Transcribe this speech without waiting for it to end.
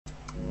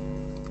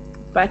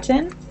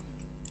button,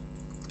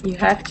 you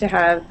have to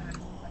have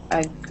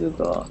a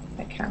Google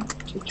account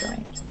to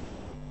join.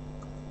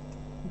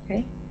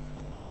 Okay.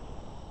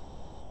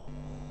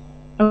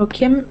 Oh,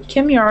 Kim,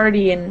 you're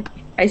already in.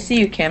 I see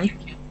you, Kim.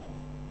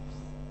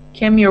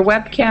 Kim, your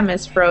webcam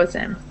is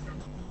frozen.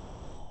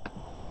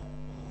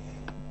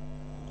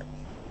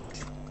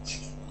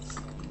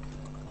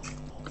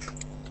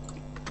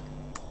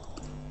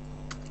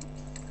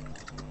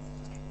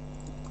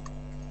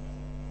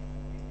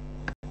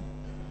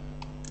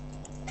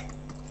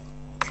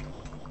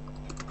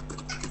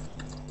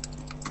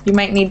 You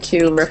might need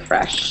to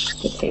refresh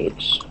the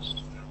page.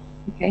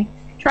 Okay.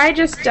 Try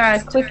just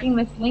clicking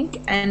this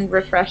link and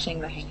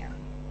refreshing the Hangout.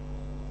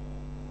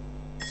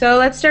 So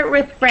let's start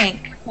with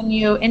Frank. Can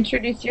you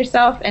introduce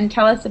yourself and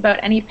tell us about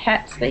any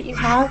pets that you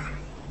have?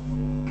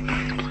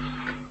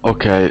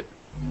 Okay,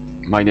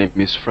 my name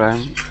is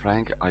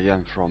Frank. I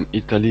am from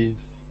Italy,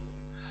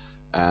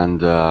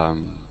 and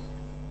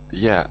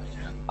yeah,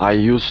 I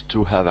used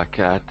to have a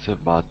cat,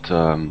 but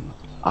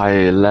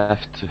I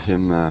left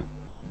him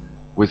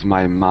with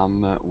my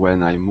mom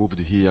when I moved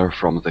here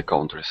from the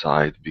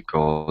countryside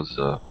because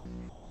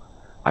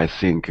I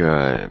think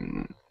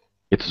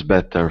it's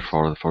better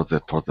for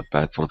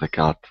the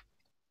cat,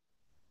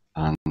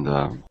 and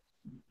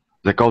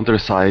the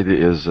countryside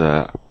is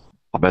a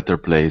better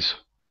place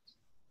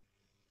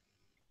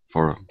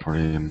for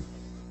him.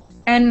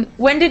 And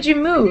when did you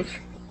move?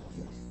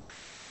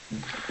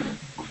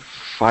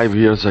 5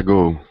 years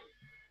ago.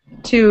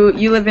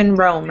 You live in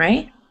Rome,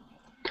 right?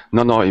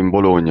 No, in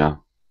Bologna.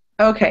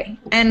 Okay.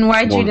 And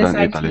why'd you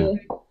decide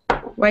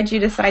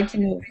to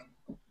move?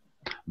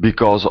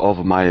 Because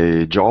of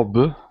my job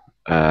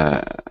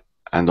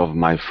and of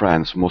my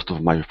friends. Most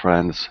of my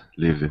friends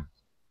live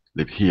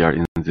here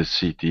in this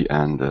city,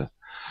 and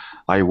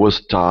I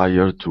was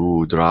tired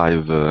to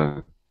drive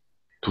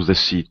to the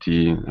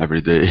city every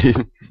day.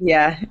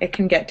 Yeah, it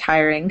can get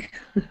tiring.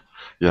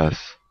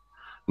 Yes.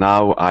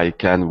 Now I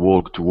can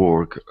walk to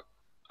work,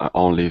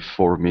 only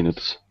 4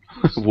 minutes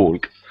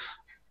walk.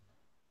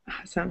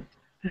 Awesome.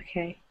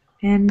 Okay.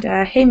 And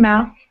hey,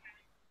 Mal.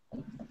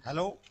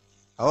 Hello.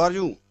 How are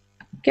you?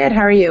 Good.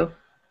 How are you?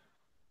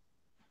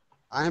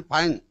 I am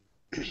fine.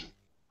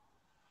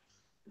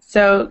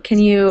 So can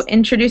you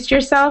introduce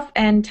yourself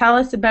and tell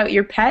us about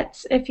your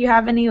pets, if you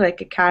have any,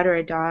 like a cat or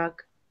a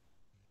dog?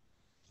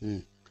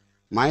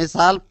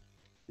 Myself,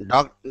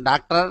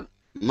 Dr.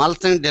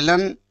 Malsing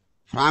Dillon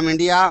from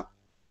India.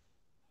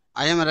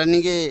 I am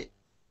running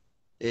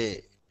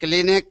a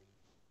clinic,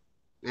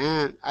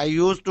 and I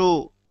used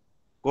to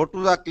go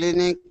to the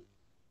clinic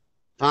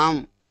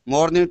from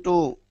morning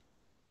to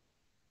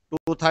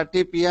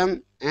 2:30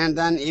 p.m. and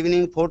then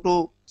evening 4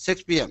 to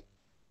 6 p.m.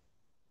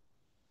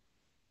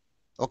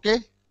 Okay?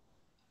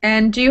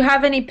 And do you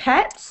have any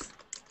pets?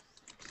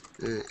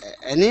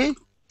 Any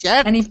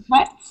chat? Any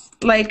pets?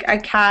 Like a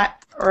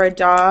cat or a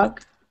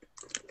dog?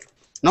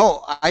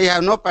 No, I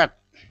have no pet.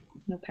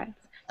 No pets.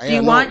 Do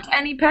you want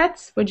any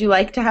pets? Would you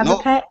like to have a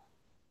pet?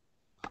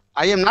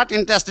 I am not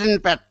interested in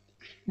pet.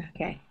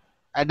 Okay.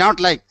 I don't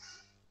like.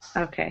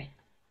 Okay.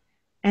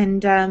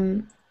 And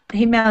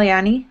hey,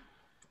 Meliani.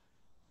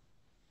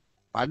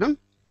 Pardon?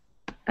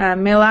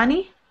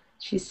 Milani?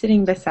 She's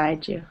sitting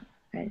beside you.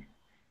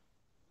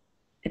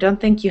 I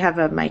don't think you have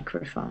a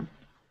microphone.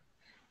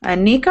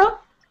 Nico?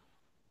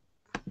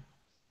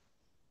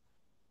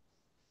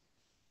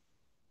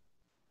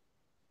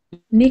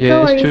 Nico,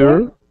 yes, are you sure.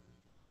 there?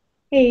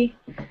 Hey.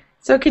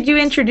 So could you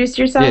introduce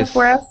yourself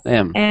for us? I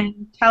am.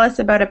 And tell us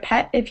about a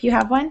pet if you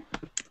have one?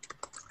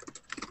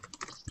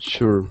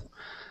 Sure.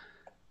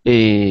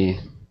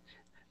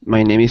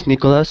 My name is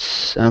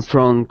Nicholas. I'm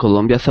from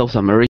Colombia, South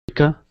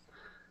America.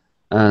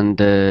 And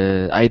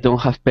I don't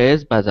have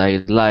pets, but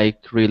I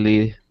like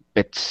really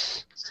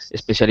pets,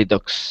 especially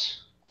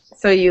dogs.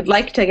 So you'd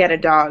like to get a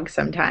dog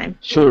sometime?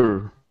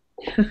 Sure.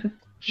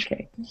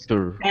 Okay.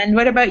 Sure. And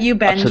what about you,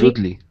 Benji?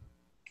 Absolutely.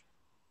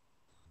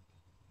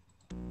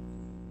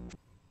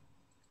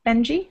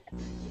 Benji?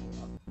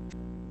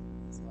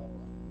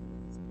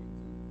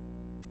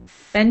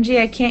 Benji,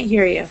 I can't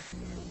hear you.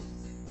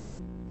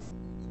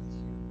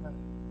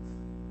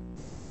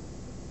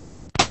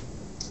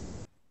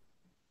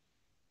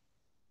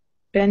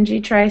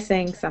 Benji, try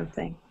saying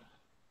something.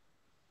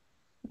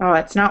 Oh,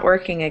 it's not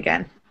working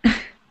again.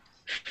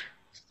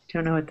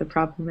 Don't know what the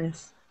problem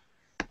is.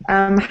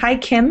 Hi,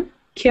 Kim.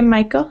 Kim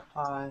Michael.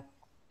 Hi.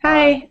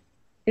 Hi.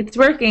 It's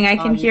working. I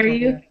can hear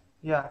you.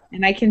 Yeah.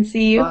 And I can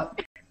see you.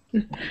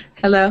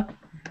 Hello.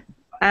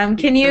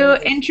 Can you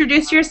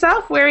introduce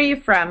yourself? Where are you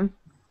from?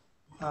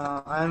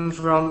 I'm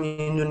from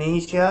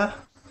Indonesia,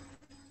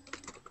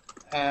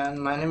 and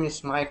my name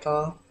is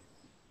Michael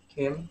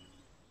Kim,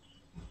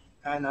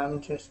 and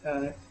I'm just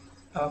a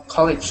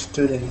college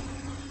student.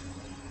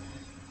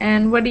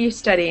 And what are you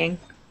studying?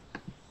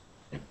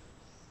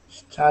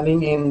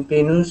 Studying in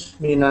Binus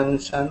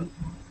Binanusantara,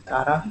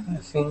 I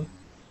think.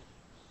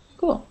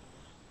 Cool.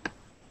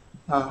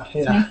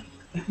 Yeah.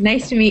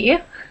 Nice to meet you.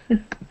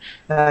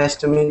 Nice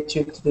to meet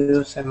you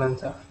too,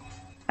 Samantha.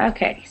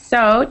 Okay,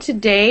 so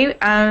today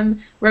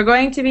we're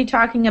going to be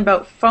talking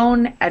about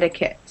phone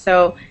etiquette.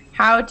 So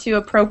how to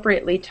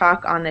appropriately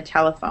talk on the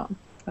telephone.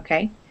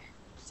 Okay,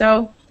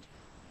 so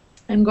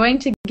I'm going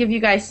to give you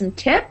guys some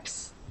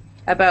tips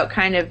about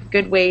kind of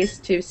good ways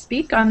to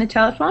speak on the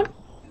telephone,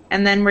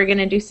 and then we're going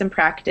to do some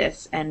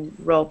practice and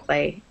role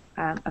play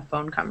a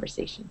phone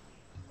conversation.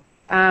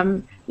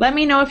 Let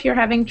me know if you're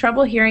having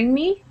trouble hearing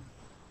me.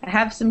 I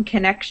have some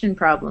connection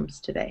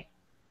problems today.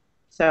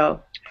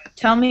 So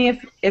tell me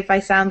if I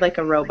sound like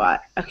a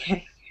robot.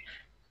 Okay.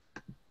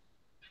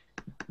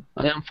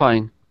 I am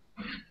fine.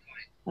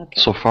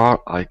 Okay. So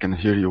far, I can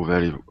hear you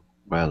very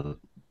well.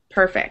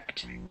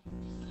 Perfect.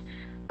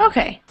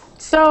 Okay.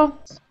 So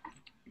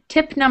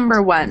tip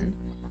number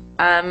 1.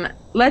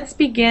 Let's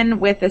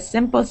begin with a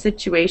simple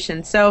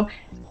situation. So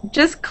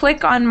just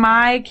click on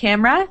my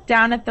camera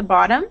down at the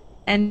bottom,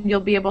 and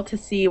you'll be able to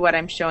see what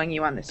I'm showing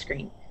you on the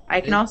screen.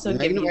 I can also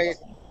give you.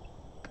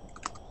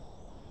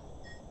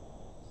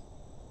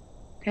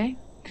 Okay.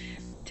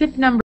 Tip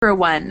number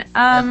 1.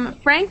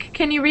 Frank,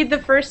 can you read the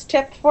first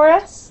tip for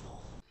us?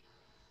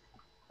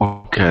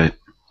 Okay.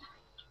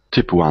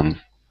 Tip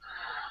 1.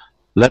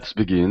 Let's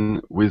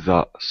begin with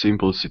a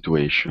simple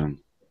situation.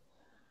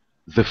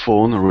 The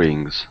phone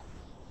rings.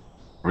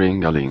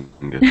 Ring-a-ling.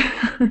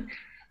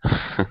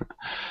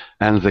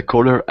 And the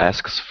caller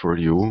asks for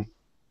you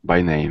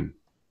by name.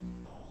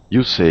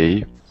 You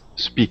say,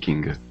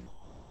 speaking.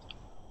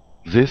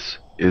 This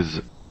is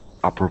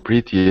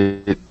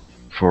appropriate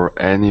for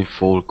any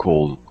phone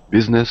call,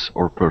 business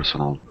or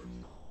personal.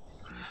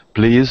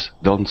 Please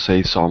don't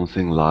say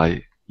something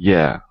like,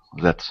 yeah,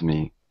 that's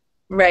me.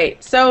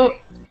 Right. So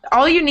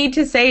all you need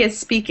to say is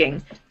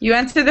speaking. You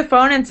answer the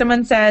phone and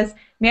someone says,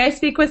 "May I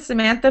speak with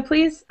Samantha,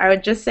 please?" I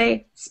would just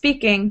say,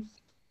 "Speaking."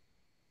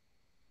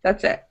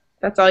 That's it.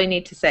 That's all you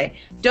need to say.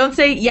 Don't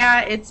say,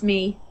 "Yeah, it's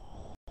me,"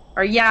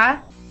 or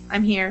 "Yeah,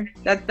 I'm here."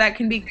 That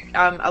can be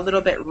a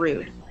little bit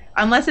rude.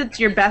 Unless it's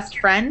your best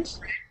friend,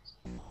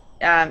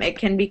 it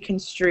can be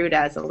construed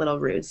as a little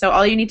rude. So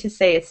all you need to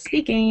say is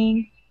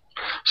speaking.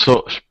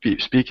 So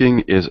speaking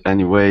is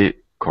anyway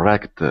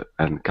correct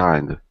and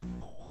kind.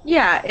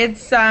 Yeah,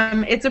 it's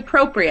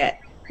appropriate,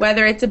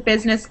 whether it's a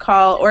business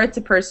call or it's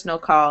a personal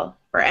call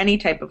or any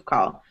type of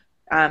call.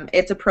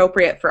 It's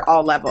appropriate for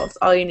all levels.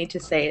 All you need to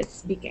say is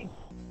speaking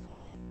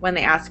when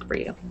they ask for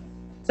you.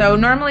 So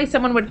normally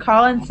someone would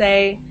call and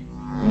say,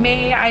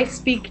 "May I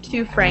speak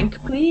to Frank,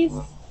 please?"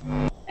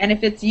 And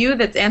if it's you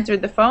that's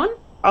answered the phone,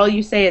 all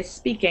you say is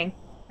speaking,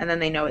 and then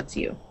they know it's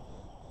you.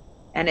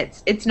 And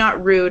it's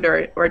not rude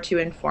or too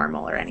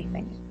informal or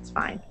anything. It's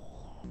fine.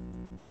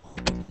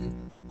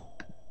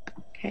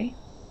 Okay.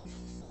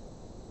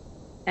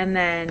 And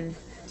then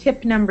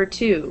tip number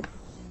 2.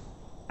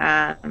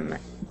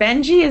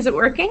 Benji, is it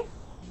working?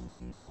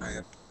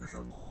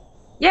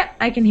 Yeah,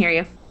 I can hear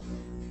you.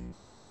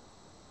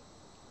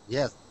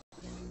 Yes.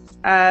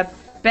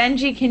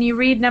 Benji, can you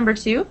read number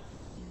 2?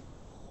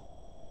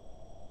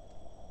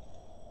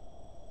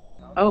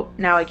 Oh,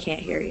 now I can't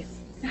hear you.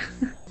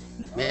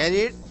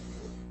 Married?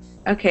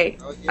 Okay.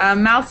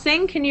 Mal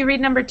Singh, can you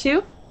read number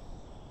 2?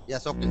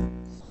 Yes, okay.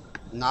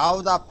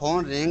 Now the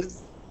phone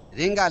rings,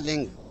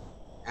 ring-a-ling,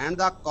 and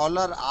the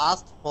caller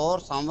asks for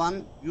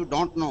someone you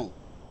don't know.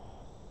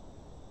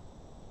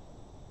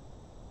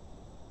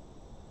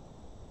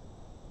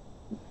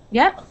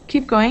 Yeah,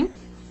 keep going.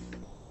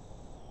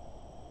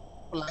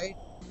 Polite,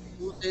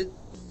 you say,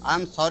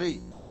 "I'm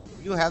sorry,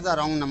 you have the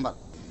wrong number."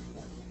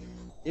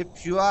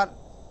 If you are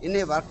in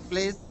a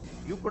workplace,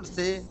 you could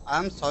say,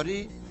 "I'm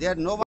sorry, there's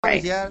no one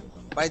Right. here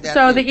by that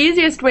So the name."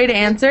 easiest way to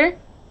answer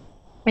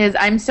is,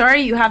 "I'm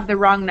sorry, you have the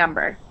wrong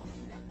number."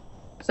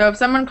 So if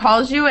someone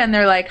calls you and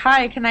they're like,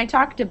 "Hi, can I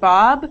talk to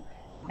Bob?"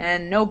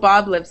 and no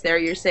Bob lives there,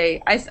 you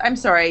say, I'm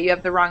sorry, you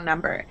have the wrong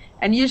number.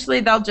 And usually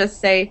they'll just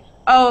say,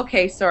 "Oh,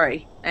 okay,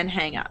 sorry," and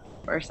hang up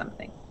or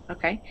something.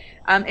 Okay.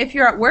 If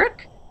you're at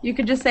work, you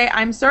could just say,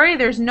 "I'm sorry,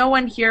 there's no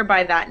one here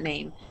by that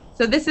name."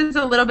 So this is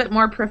a little bit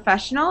more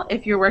professional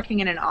if you're working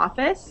in an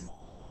office.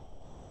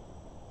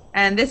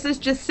 And this is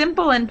just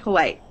simple and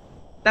polite.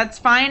 That's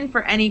fine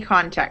for any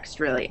context,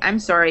 really. "I'm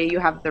sorry, you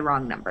have the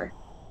wrong number."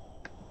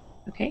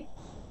 Okay.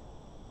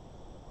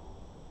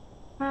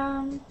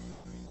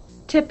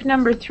 Tip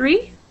number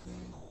 3.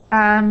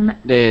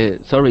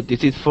 Sorry,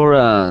 this is for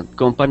a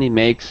company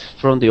makes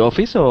from the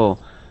office or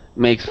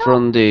makes No.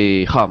 from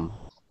the home?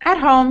 At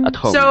home. At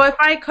home. So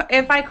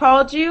if I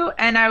called you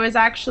and I was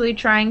actually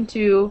trying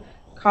to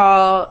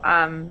call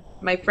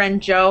my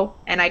friend Joe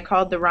and I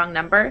called the wrong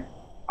number,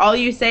 all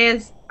you say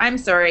is, "I'm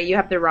sorry, you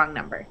have the wrong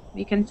number."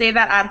 You can say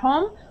that at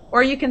home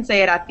or you can say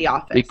it at the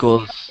office.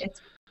 Because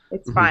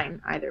It's fine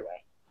either way.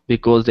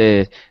 because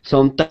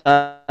sometimes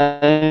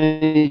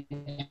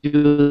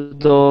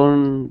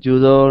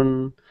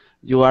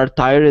you are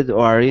tired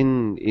or are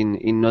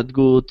in not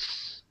good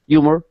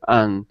humor,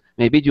 and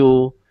maybe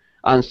you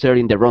answer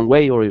in the wrong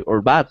way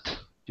or bad,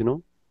 you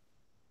know.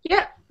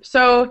 Yeah.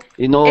 So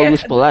It's not if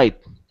always polite.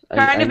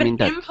 kind I of mean an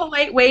that.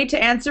 impolite way to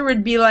answer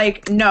would be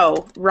like,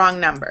 "No, wrong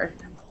number."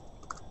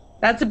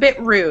 That's a bit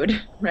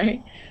rude,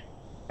 right?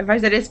 If I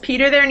said, is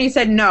Peter there? And you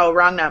said, no,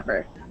 wrong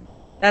number.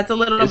 That's a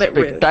little bit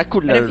rude.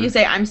 But if you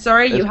say, I'm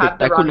sorry, you have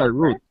the wrong number.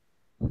 Rude.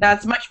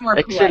 That's much more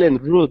polite.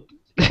 Excellent, rude.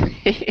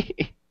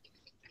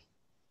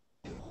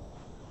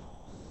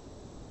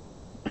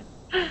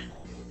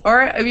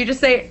 Or if you just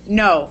say,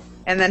 no,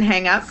 and then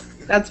hang up,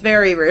 that's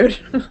very rude.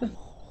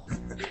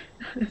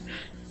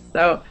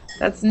 So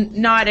that's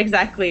not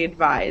exactly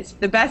advised.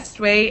 The best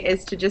way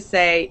is to just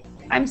say,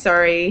 I'm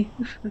sorry,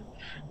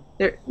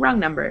 wrong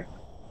number.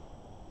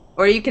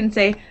 Or you can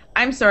say,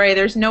 I'm sorry,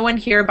 there's no one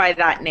here by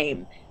that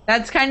name.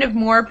 That's kind of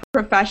more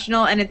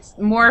professional, and it's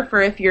more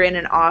for if you're in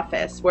an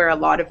office where a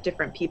lot of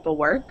different people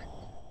work.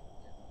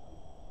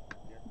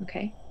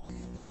 Okay.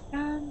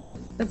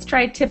 Let's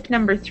try tip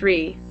number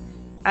 3.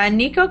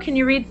 Nico, can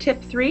you read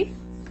tip 3?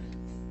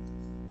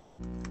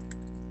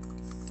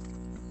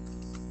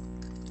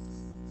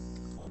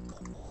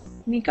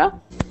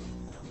 Nico?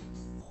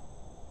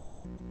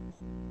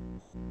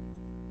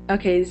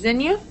 Okay,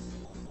 Zinyu?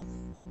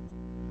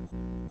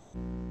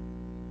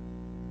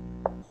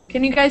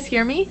 Can you guys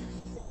hear me?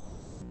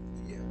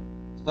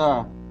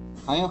 Sir,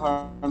 can you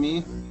hear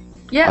me?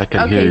 Yeah, I can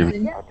okay, hear you.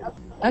 Zinyu.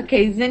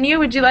 Okay, Zinyu,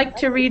 would you like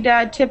to read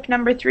tip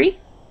number 3?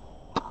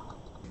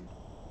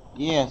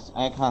 Yes,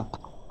 I can.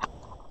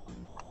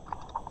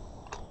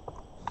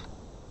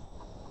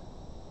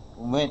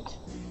 Wait.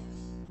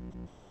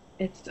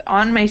 It's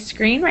on my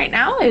screen right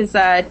now. Is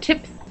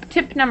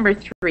tip number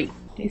 3.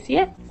 Do you see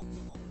it?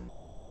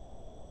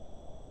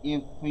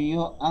 If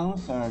you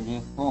answer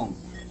the phone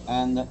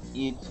and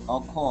it's a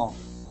call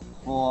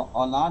for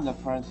another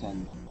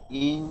person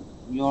in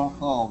your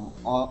home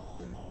or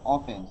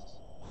office,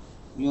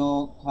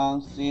 you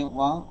can say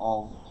one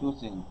of two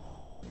things.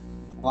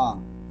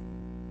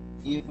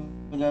 1. If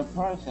the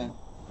person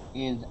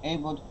is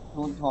able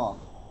to talk,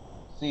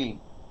 say,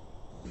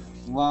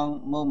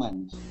 one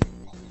moment.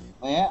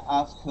 May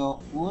I ask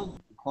who's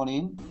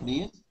calling,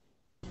 please?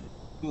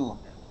 2.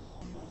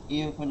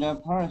 If the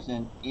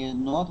person is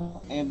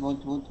not able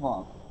to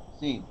talk,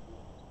 say,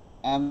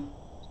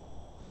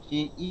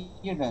 she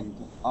isn't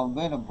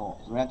available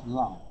right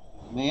now.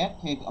 May I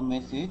take a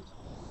message?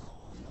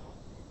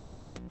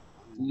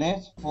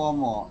 Less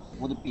formal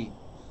would be,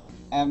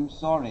 I'm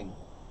sorry,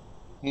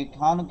 he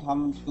can't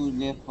come to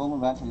the phone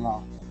right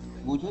now.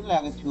 Would you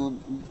like to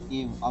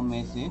leave a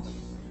message?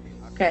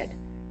 Good.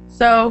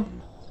 So,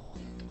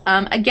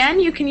 again,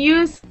 you can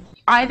use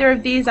either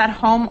of these at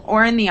home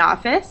or in the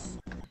office.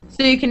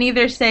 So you can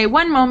either say,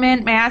 one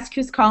moment, may I ask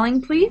who's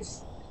calling,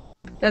 please?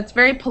 That's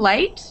very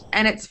polite,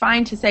 and it's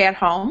fine to say at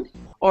home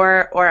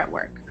or at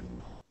work.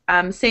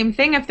 Same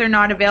thing, if they're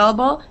not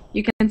available,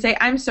 you can say,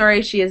 I'm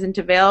sorry, she isn't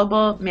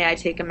available. May I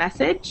take a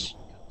message?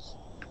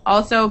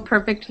 Also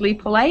perfectly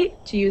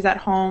polite to use at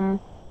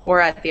home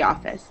or at the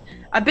office.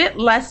 A bit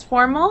less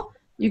formal,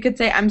 you could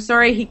say, I'm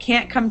sorry, he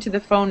can't come to the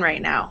phone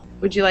right now.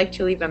 Would you like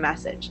to leave a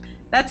message?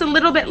 That's a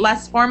little bit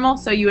less formal,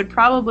 so you would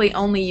probably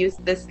only use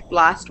this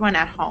last one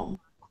at home.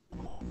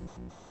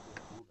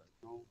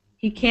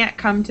 He can't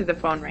come to the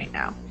phone right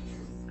now.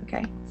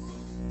 Okay.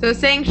 So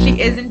saying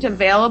she isn't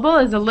available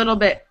is a little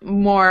bit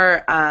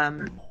more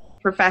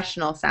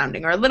professional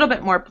sounding, or a little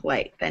bit more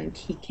polite than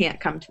he can't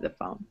come to the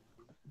phone.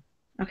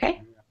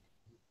 Okay?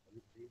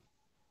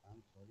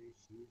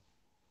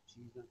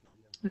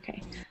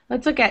 Okay.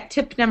 Let's look at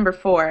tip number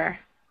 4.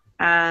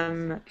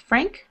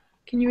 Frank,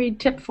 can you read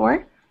tip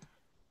 4?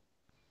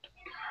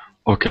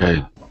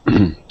 Okay.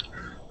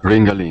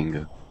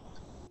 Ring-a-ling.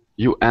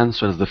 You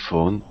answer the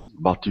phone,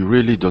 but you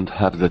really don't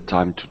have the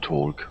time to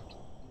talk.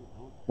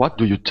 What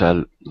do you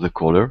tell the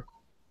caller?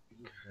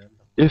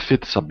 If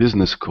it's a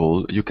business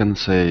call, you can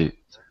say,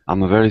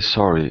 I'm very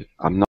sorry,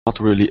 I'm not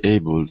really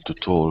able to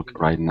talk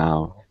right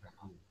now.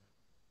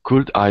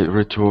 Could I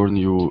return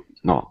your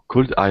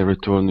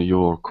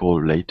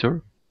call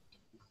later?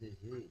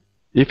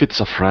 If it's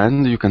a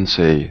friend, you can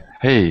say,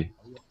 hey,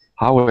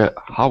 how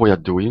are you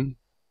doing?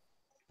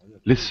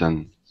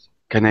 Listen,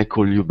 can I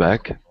call you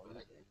back?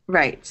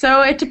 Right.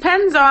 So it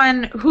depends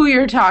on who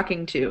you're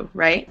talking to,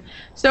 right?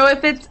 So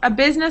if it's a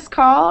business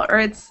call, or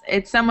it's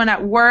someone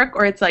at work,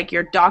 or it's like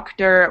your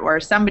doctor or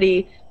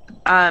somebody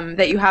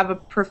that you have a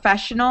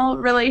professional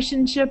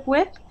relationship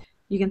with,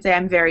 you can say,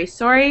 I'm very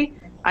sorry,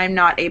 I'm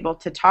not able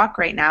to talk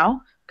right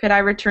now. Could I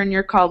return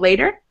your call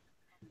later?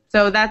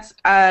 So that's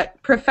a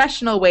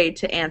professional way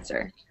to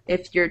answer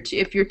if you're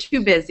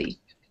too busy.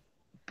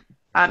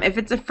 If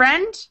it's a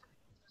friend,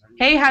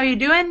 hey, how you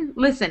doing?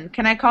 Listen,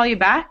 can I call you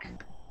back?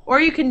 Or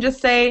you can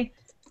just say,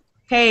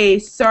 hey,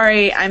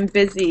 sorry, I'm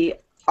busy.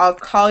 I'll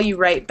call you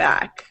right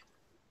back.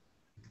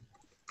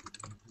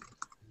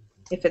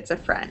 If it's a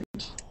friend.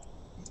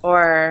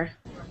 Or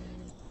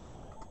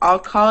I'll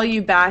call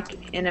you back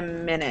in a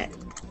minute.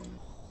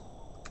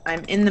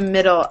 I'm in the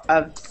middle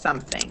of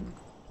something.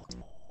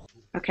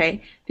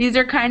 Okay? These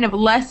are kind of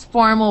less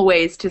formal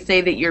ways to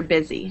say that you're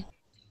busy.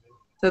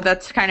 So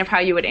that's kind of how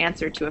you would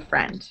answer to a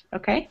friend.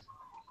 Okay?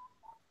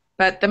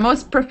 But the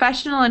most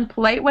professional and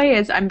polite way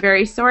is, I'm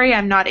very sorry,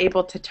 I'm not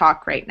able to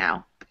talk right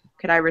now.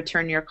 Could I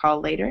return your call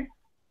later?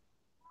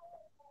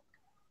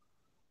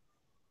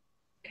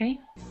 Okay.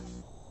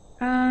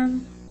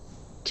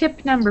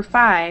 Tip number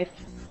 5.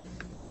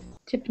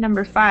 Tip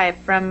number 5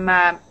 from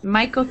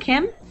Michael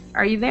Kim.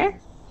 Are you there?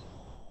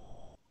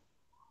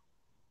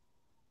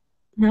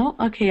 No?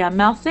 Okay,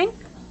 Melsing?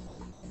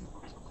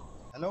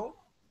 Hello?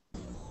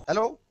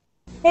 Hello?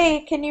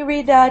 Hey, can you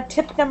read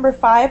tip number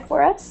 5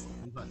 for us?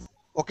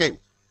 Okay.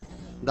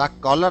 The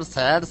caller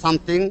said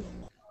something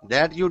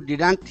that you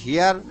didn't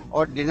hear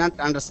or didn't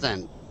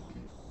understand.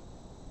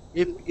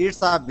 If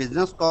it's a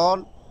business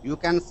call, you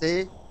can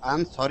say,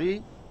 I'm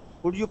sorry,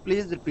 could you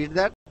please repeat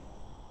that?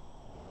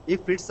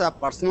 If it's a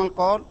personal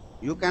call,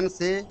 you can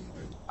say,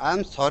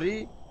 I'm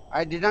sorry,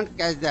 I didn't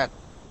catch that.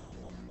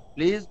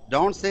 Please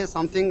don't say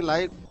something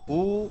like,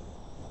 who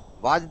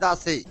was the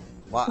say?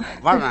 What,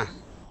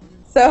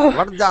 So,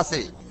 what the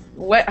say?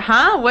 what,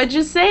 huh? What'd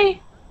you say?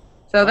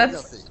 So What the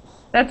say?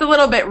 that's a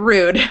little bit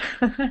rude.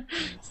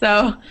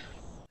 So,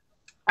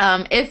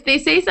 if they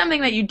say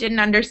something that you didn't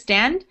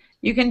understand,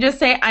 you can just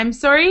say, I'm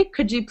sorry,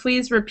 could you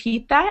please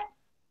repeat that?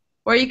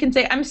 Or you can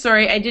say, I'm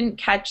sorry, I didn't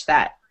catch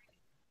that.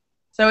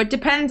 So it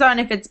depends on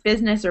if it's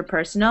business or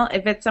personal.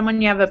 If it's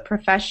someone you have a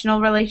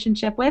professional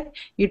relationship with,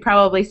 you'd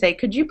probably say,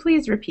 could you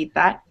please repeat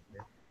that?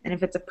 And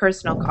if it's a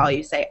personal call,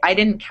 you say, I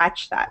didn't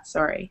catch that,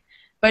 sorry.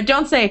 But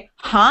don't say,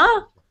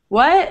 huh?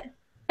 What?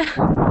 It's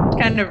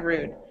kind of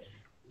rude.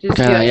 Just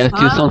Can be I like,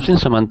 ask you huh? something,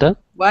 Samantha?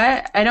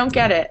 What? I don't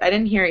get it. I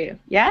didn't hear you.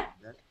 Yeah?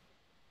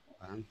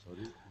 I'm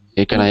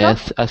sorry. Can I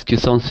Nico? ask you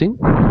something?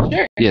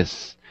 Sure.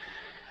 Yes.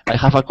 I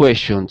have a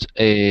question.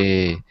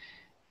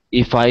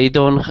 If I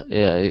don't,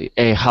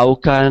 how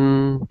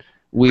can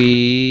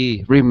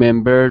we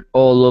remember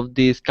all of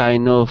this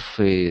kind of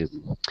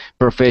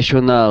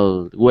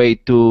professional way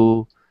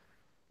to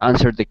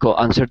answer the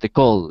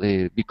call?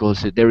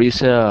 Because there is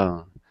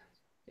some,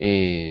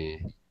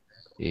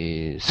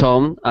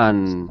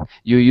 and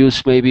you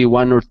use maybe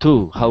one or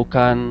two. How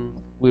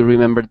can we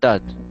remember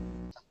that?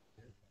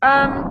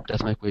 Um,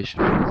 That's my question.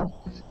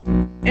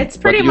 it's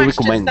What pretty do you much just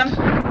recommend?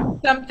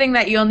 something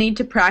that you'll need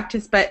to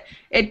practice, but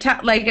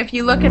like if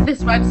you look at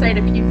this website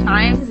a few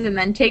times and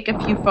then take a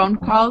few phone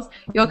calls,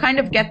 you'll kind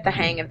of get the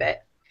hang of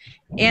it.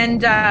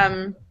 And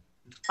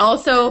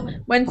also,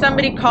 when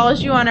somebody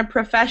calls you on a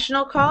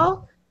professional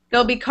call,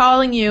 they'll be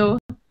calling you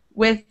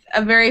with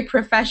a very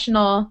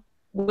professional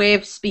way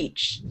of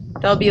speech.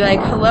 They'll be like,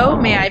 "Hello,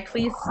 may I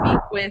please speak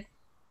with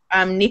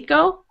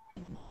Nico?"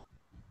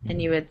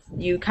 And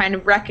you kind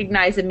of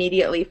recognize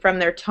immediately from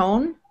their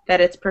tone that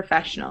it's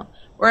professional.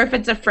 Or if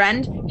it's a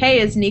friend, "Hey,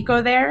 is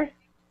Nico there?"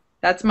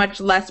 That's much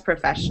less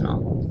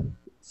professional.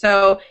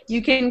 So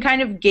you can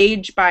kind of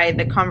gauge by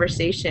the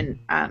conversation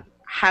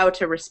how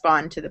to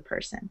respond to the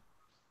person.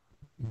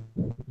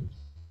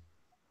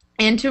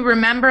 And to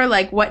remember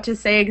like what to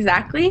say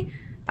exactly,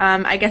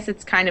 I guess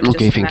it's kind of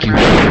Okay, just thank you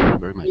memorizing.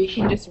 very You much.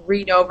 can just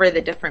read over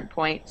the different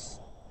points.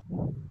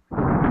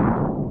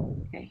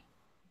 Okay.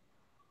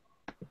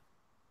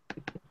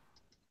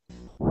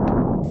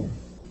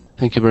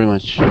 Thank you very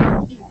much.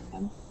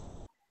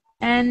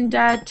 And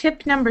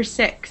tip number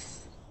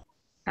 6,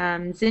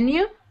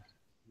 Zinyu.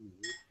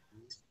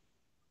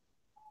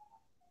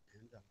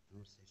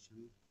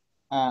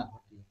 Uh,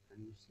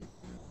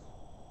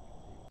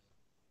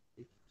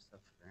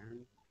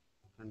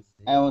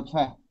 I will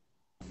try.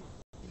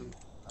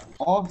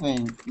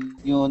 Often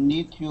you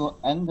need to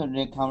end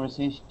the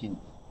conversation.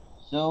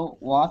 So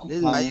what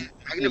Please can you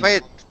magnify say?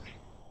 it.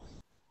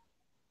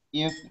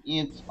 If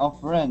it's a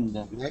friend,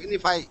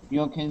 Magnify.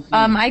 you can say,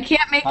 I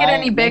can't make it hi,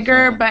 any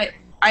bigger, listen, but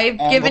I've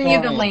I'm given you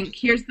Okay. the sorry. link.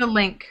 Here's the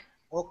link.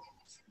 Okay.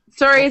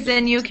 Sorry, Okay.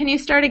 Zinyu, can you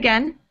start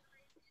again?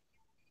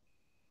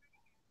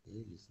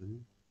 Hey,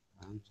 listen.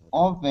 I'm sorry.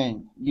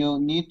 Often you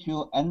need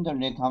to end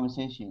the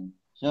conversation.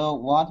 So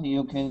what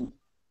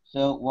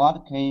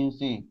can you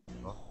say?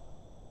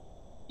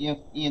 If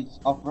it's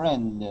a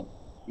friend,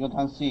 you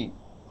can say,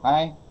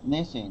 hi,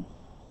 listen,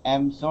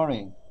 I'm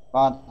sorry,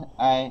 but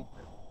I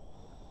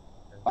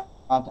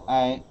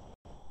gotta,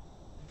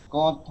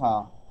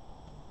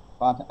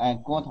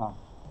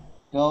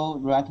 go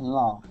right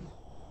now.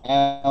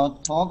 I'll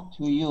talk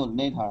to you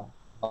later,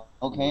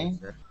 okay?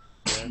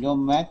 That You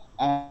met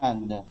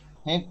and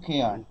take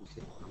care. want to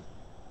say something.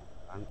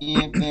 I'm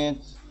If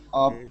it's a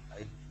afraid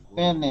I go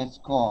business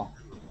call,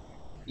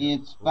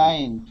 it's home.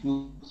 fine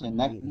to say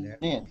like I'm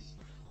glad this.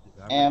 we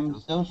got a I'm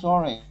chance so to talk.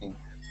 sorry.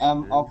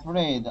 I'm And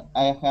afraid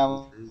I have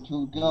listen to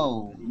to you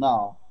go very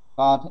now,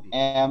 but carefully.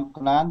 I'm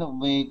glad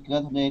we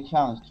got the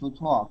chance to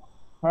talk.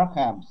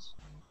 Perhaps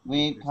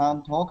we It's a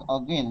can talk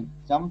again thing.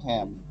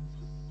 sometime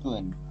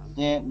soon. I'm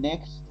See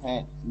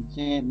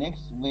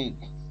next week.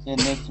 See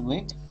next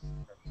week.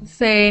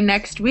 Say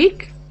next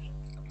week.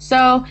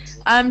 So,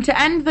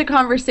 to end the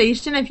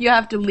conversation, if you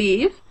have to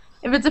leave,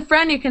 if it's a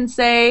friend, you can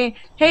say,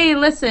 "Hey,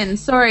 listen,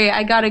 sorry,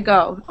 I gotta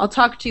go. I'll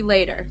talk to you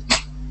later.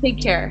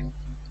 Take care."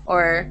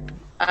 Or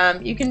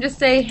you can just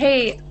say,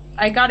 "Hey,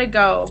 I gotta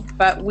go,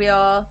 but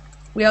we'll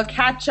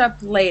catch up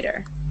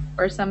later,"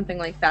 or something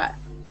like that.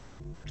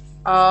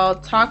 I'll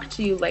talk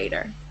to you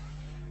later.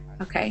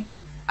 Okay.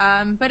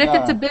 But if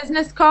it's a Yeah,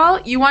 business call,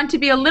 you want to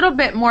be a little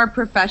bit more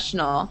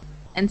professional.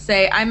 and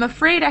say, I'm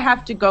afraid I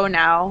have to go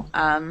now.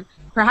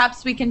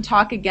 Perhaps we can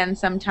talk again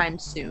sometime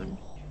soon.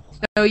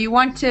 So you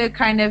want to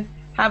kind of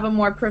have a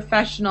more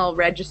professional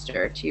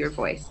register to your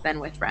voice than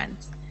with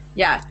friends.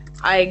 Yeah,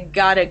 I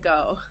gotta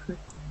go.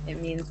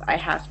 It means I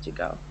have to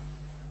go.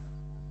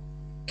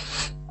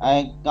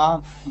 I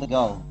gotta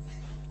go.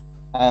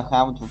 I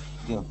have to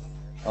go.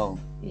 Oh.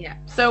 Yeah.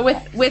 So with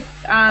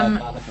I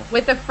gotta go.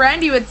 with a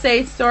friend, you would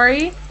say,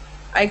 sorry,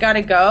 I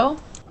gotta go.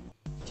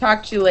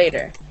 Talk to you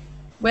later.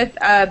 With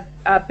a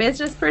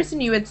business person,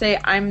 you would say,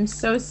 I'm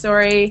so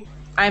sorry.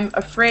 I'm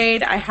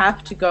afraid I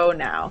have to go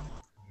now.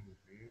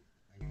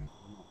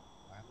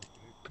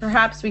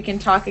 Perhaps we can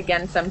talk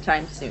again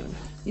sometime soon.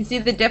 You see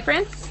the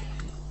difference?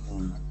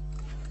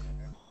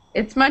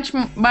 It's much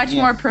Yes, more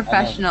I know.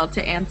 professional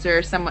to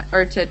answer someone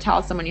or to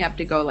tell someone you have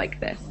to go like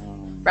this,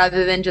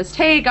 rather than just,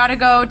 hey, gotta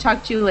go,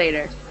 talk to you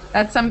later.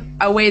 That's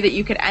a way that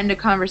you could end a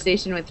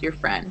conversation with your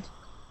friend.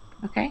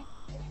 Okay?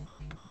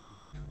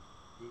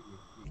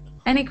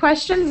 Any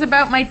questions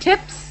about my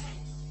tips?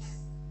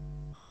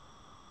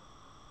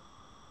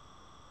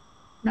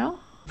 No?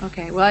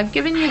 Okay, well, I've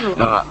given you the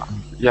link.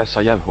 Yes,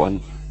 I have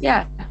one.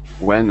 Yeah.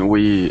 When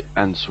we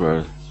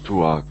answer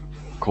to a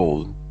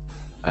call,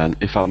 and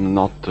if I'm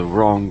not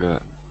wrong,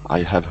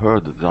 I have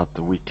heard that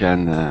we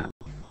can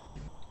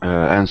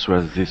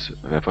answer this,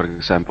 for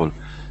example,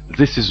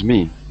 this is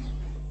me.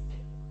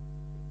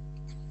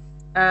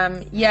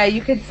 Yeah,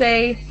 you could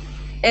say,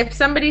 if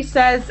somebody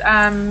says,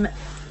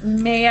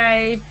 may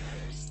I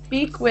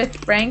speak with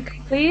Frank,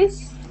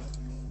 please?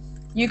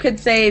 You could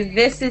say,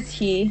 this is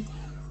he.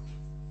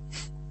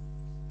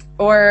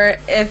 Or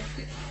if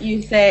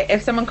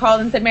someone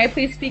called and said, may I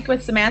please speak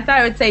with Samantha?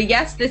 I would say,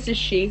 yes, this is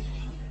she.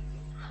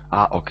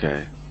 Ah,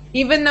 okay.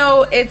 Even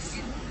though it's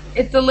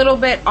a little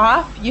bit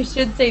off, you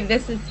should say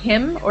this is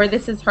him or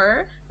this is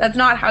her. That's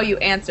not how you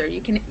answer.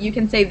 You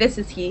can say this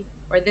is he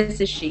or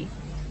this is she.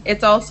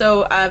 It's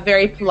also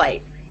very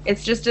polite.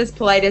 It's just as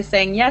polite as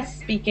saying yes,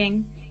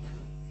 speaking.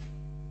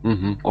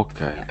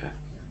 Okay, Yeah. okay.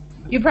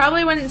 You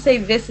probably wouldn't say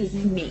this is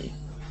me,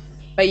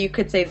 but you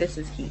could say this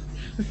is he.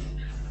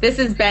 This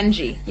is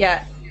Benji.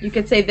 Yeah, you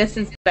could say this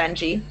is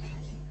Benji.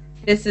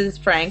 This is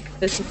Frank.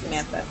 This is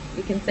Samantha.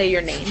 You can say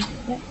your name.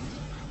 Yeah.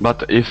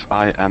 But if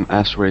I am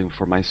answering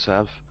for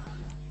myself,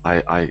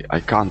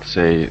 I can't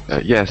say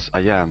yes,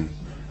 I am.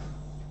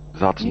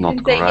 That's You not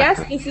can say correct.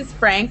 yes, this is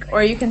Frank,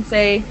 or you can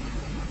say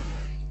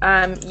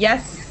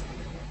yes,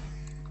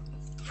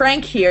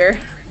 Frank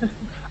here.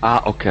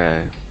 Ah,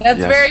 okay. That's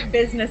Yes. very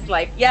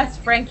business-like. Yes,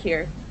 Frank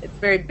here. It's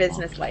very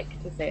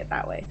business-like to say it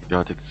that way.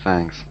 Got it.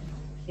 Thanks.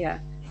 Yeah.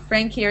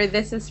 Frank here,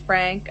 this is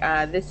Frank,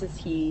 this is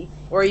he.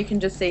 Or you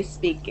can just say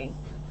speaking.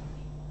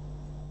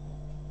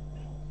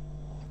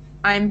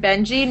 I'm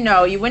Benji?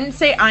 No, you wouldn't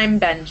say I'm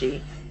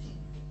Benji.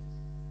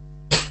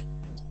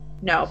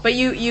 No, but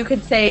you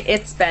could say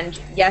it's Benji.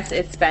 Yes,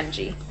 it's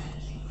Benji.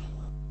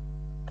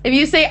 If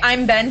you say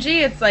I'm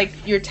Benji, it's like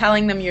you're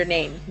telling them your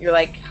name. You're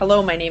like,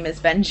 hello, my name is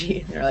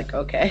Benji. And they're like,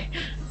 okay.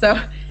 So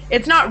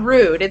it's not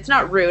rude. It's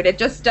not rude. It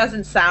just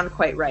doesn't sound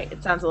quite right.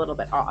 It sounds a little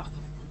bit off.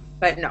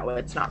 But no,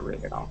 it's not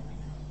rude at all.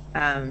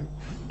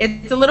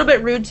 It's a little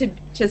bit rude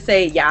to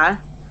say yeah.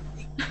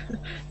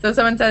 So if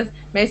someone says,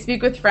 may I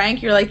speak with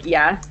Frank? You're like,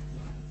 yeah,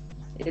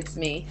 it's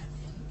me.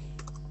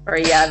 Or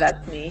yeah,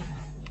 that's me.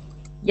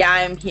 Yeah,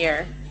 I'm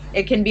here.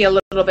 It can be a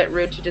little bit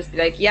rude to just be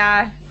like,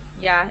 yeah,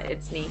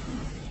 it's me.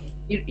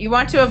 You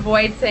want to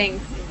avoid saying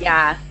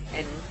yeah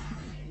and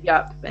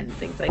yup and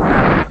things like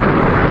that.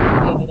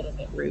 It's a little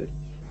bit rude.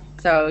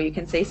 So you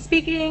can say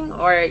speaking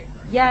or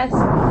yes,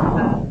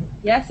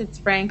 yes, it's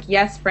Frank.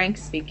 Yes, Frank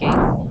speaking.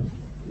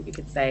 You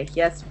could say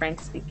yes,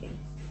 Frank speaking.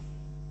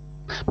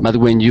 But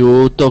when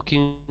you are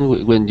talking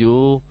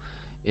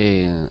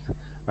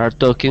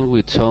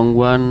with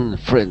someone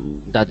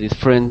that is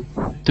friend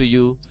to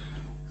you,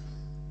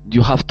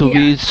 you have to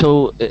be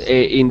so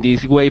in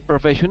this way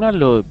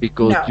professional, or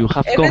because No. you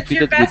have If it's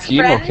your confidence with best him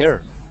or friend,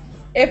 her.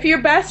 If your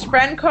best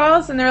friend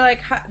calls and they're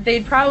like,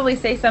 they'd probably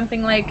say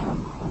something like,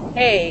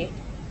 hey,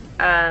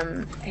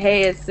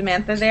 hey, is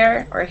Samantha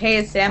there? Or hey,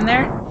 is Sam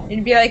there? And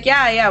you'd be like,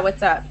 yeah,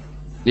 what's up?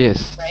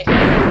 Yes. Right?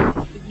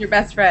 It's your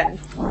best friend.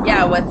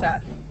 Yeah, what's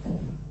up?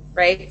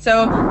 Right?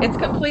 So it's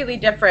completely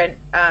different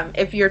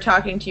if you're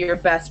talking to your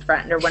best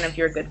friend or one of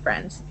your good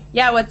friends.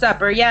 Yeah, what's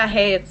up? Or yeah,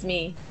 hey, it's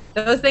me.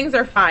 Those things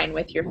are fine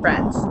with your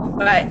friends,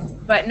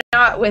 but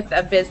not with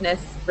a business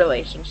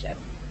relationship.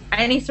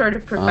 Any sort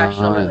of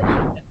professional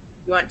relationship.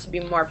 You want to be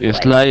more polite.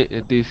 It's like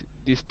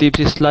this tip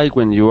is like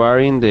when you are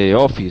in the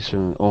office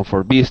or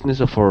for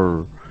business or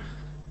for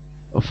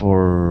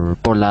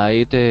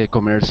polite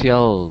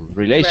commercial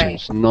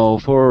relations, no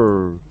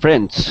for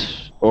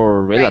friends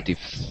or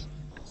relatives.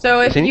 So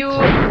if Isn't you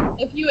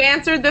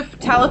answered the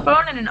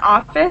telephone in an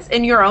office,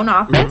 in your own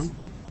office,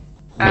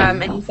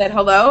 and you said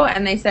hello,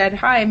 and they said,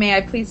 hi, may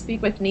I please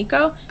speak with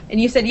Nico? And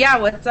you said, yeah,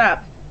 what's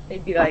up?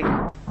 They'd be like,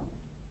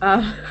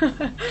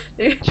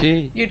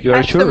 you'd you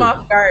are catch them sure.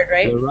 off guard,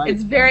 right? You're right.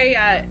 It's very,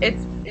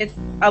 it's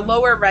a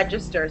lower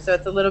register, so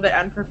it's a little bit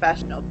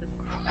unprofessional to say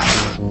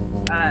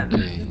that.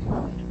 Okay.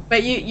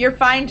 But you're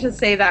fine to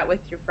say that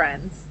with your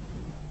friends.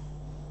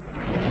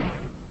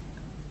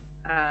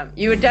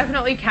 You would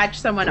definitely catch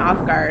someone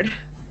off guard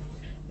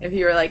if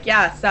you were like,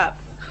 "Yeah, sup."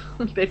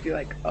 They'd be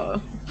like,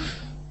 "Oh."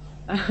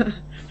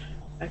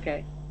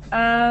 Okay.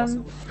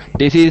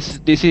 This is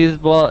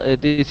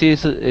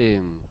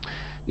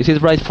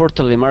right for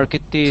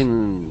telemarketing,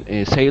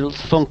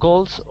 sales phone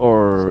calls,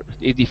 or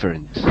is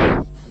different?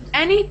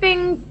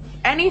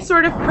 Any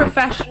sort of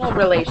professional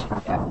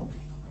relationship.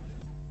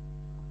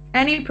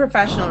 Any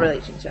professional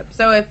relationship.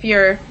 So if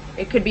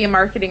it could be a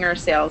marketing or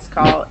sales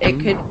call. It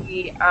could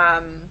be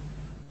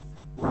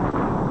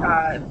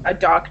a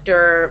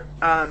doctor,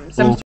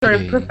 some sort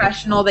of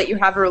professional that you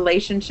have a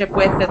relationship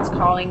with that's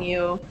calling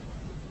you,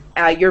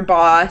 your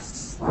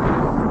boss,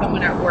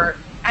 someone at work,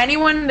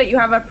 anyone that you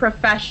have a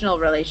professional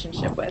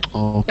relationship with.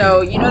 Okay. So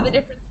you know the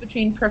difference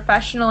between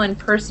professional and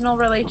personal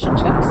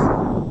relationships?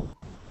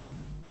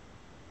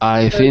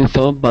 I think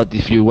so, but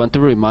if you want to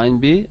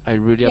remind me, I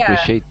really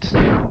appreciate.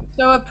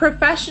 So a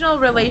professional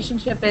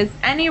relationship is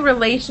any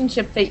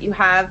relationship that you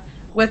have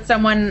with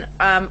someone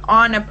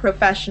on a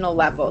professional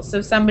level.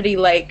 So somebody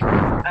like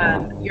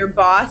your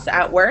boss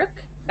at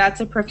work,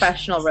 that's a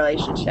professional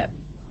relationship.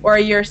 Or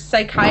your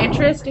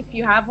psychiatrist, if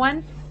you have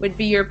one, would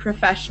be your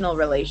professional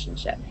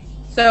relationship.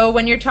 So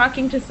when you're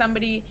talking to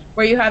somebody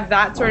where you have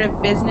that sort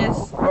of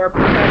business or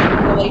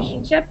professional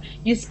relationship,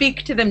 you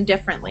speak to them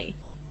differently.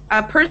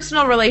 A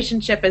personal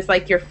relationship is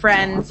like your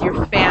friends,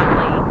 your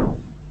family,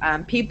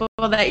 people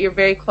that you're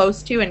very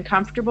close to and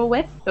comfortable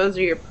with. Those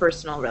are your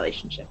personal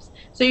relationships.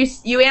 So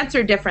you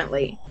answer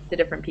differently to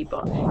different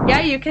people. Yeah,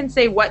 you can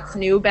say what's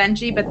new,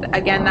 Benji, but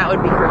again, that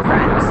would be for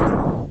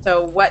friends.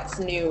 So what's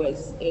new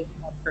is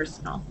more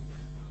personal.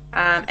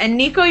 And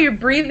Nico, you're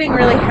breathing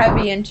really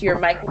heavy into your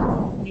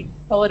microphone. Can you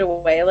pull it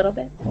away a little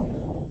bit?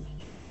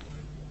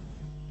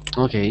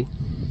 Okay.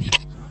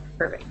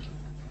 Perfect.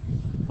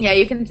 Yeah,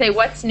 you can say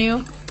what's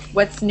new,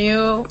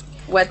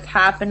 what's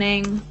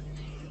happening,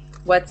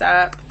 what's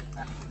up,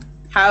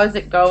 how's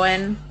it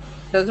going.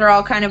 Those are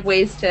all kind of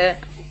ways to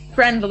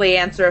friendly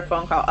answer a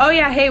phone call. Oh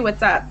yeah, hey,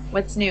 what's up?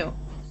 What's new?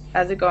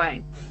 How's it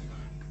going?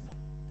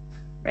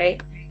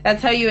 Right?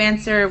 That's how you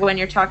answer when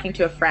you're talking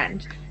to a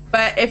friend.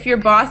 But if your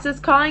boss is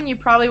calling, you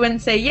probably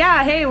wouldn't say,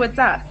 yeah, hey, what's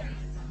up?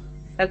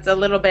 That's a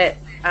little bit,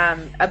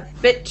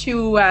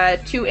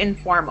 too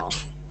informal.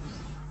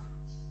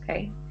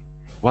 Okay.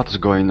 What's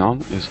going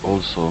on is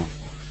also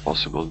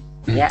possible.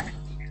 Yeah.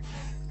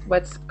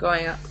 What's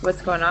going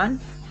on?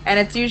 And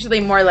it's usually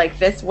more like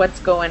this, what's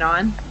going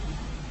on?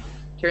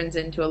 Turns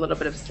into a little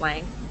bit of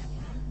slang.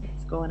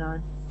 What's going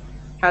on?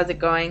 How's it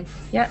going?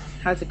 Yeah,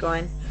 how's it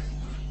going?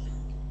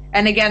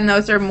 And again,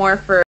 those are more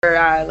for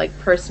like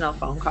personal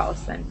phone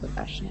calls than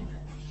professional.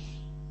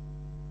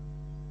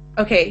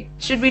 Okay,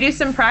 should we do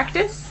some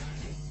practice?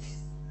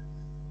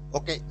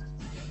 Okay.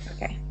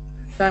 Okay,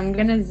 so I'm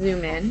gonna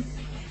zoom in.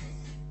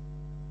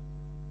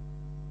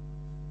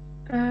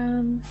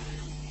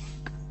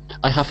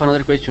 I have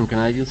another question. Can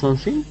I do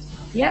something?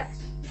 Yep.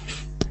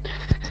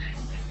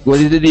 What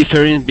is the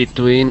difference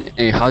between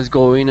how's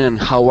going and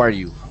how are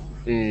you?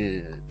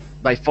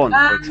 By phone,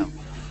 for example.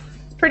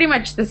 It's pretty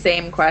much the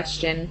same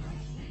question.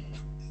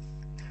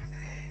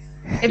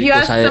 If you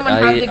ask Because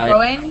someone how's it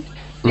going,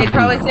 they'd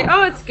probably say,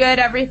 oh, it's good,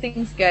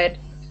 everything's good.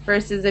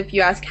 Versus if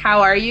you ask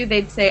how are you,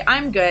 they'd say,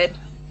 I'm good.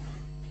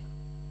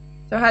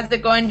 So how's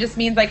it going just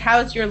means like,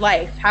 how's your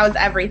life? How's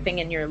everything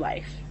in your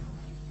life?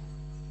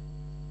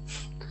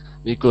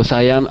 Because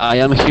I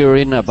am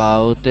hearing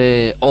about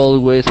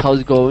always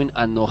how's it going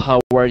and no how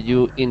are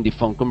you in the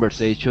phone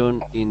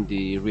conversation in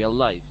the real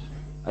life.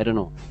 I don't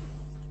know.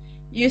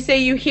 You say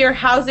you hear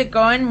how's it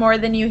going more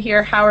than you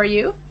hear how are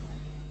you?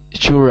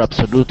 Sure,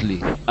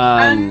 absolutely.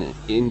 And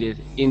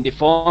in the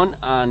phone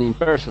and in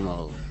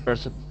personal,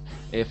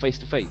 face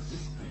to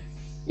face.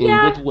 In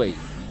Yeah. both ways.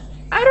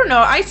 I don't know.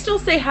 I still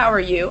say how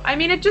are you. I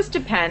mean, it just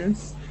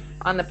depends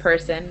on the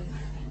person.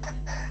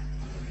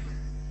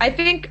 I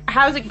think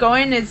how's it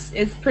going is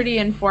pretty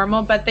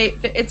informal, but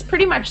it's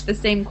pretty much the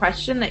same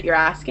question that you're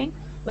asking.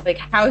 Like,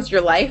 how's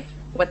your life?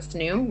 What's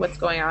new? What's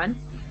going on?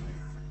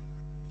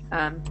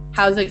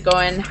 How's it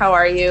going? How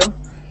are you?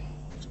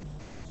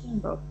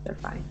 Both, they're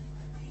fine.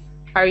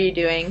 How are you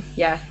doing?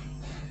 Yeah.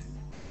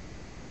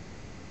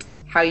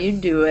 How you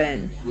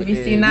doing? Have you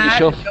seen that?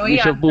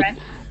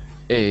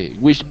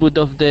 Which both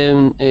of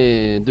them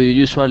do you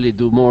usually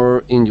do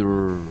more in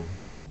your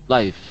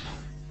life?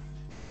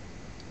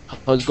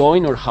 How's it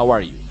going or how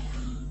are you?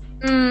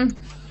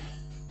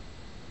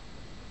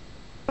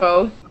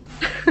 Both.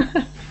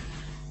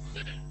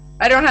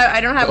 I don't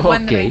have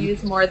one that I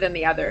use more than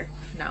the other.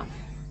 No.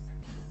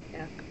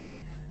 Yeah.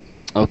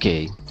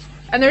 Okay.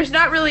 And there's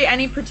not really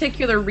any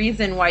particular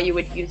reason why you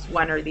would use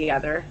one or the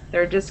other.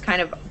 They're just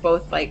kind of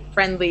both like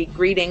friendly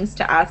greetings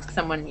to ask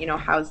someone,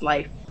 how's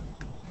life?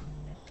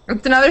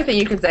 It's another thing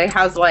you could say,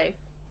 how's life?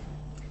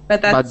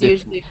 But that's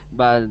usually...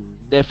 But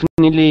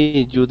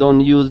definitely you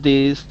don't use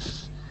these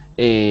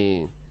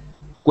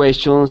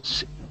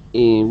questions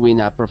in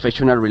a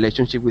professional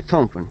relationship with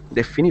someone.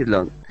 Definitely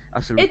not.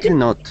 Absolutely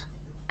not.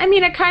 I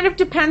mean, it kind of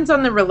depends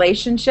on the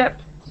relationship.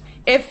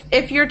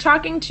 If you're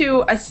talking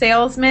to a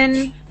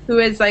salesman who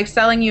is like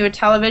selling you a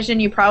television,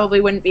 you probably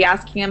wouldn't be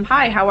asking him,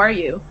 "Hi, how are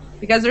you?"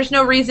 Because there's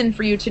no reason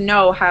for you to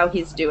know how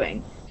he's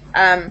doing.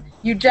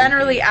 You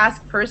generally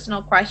ask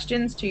personal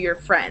questions to your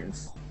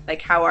friends,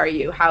 like, "How are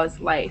you? How's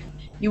life?"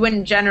 You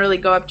wouldn't generally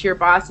go up to your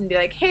boss and be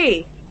like,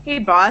 "Hey,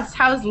 boss,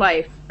 how's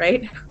life?"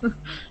 Right?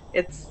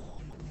 It's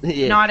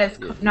Yes,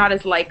 not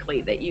as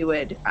likely that you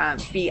would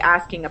be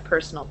asking a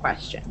personal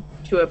question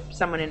to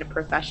someone in a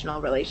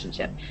professional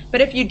relationship.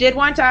 But if you did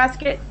want to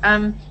ask it,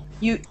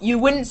 you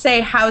wouldn't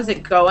say how's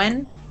it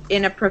going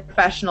in a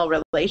professional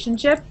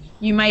relationship.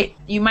 You might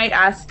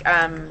ask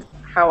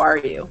how are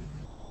you.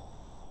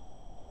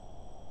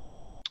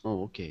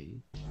 Oh, okay.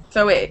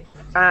 So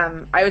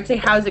I would say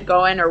how's it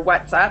going or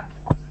what's up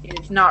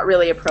is not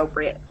really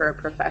appropriate for a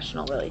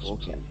professional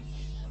relationship. Okay.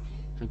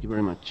 Thank you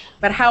very much.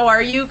 But how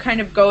are you kind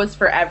of goes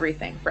for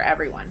everything, for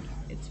everyone.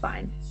 It's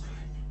fine.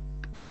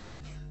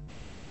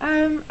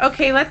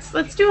 Okay,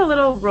 let's do a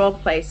little role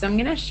play. So I'm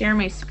gonna share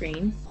my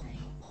screen.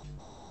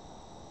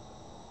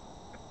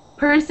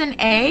 Person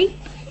A,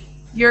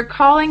 you're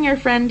calling your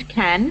friend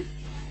Ken.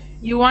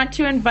 You want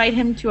to invite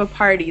him to a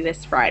party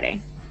this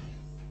Friday.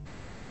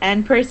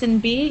 And person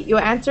B, you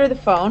answer the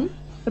phone.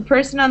 The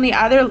person on the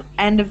other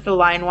end of the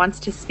line wants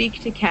to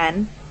speak to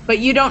Ken, but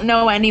you don't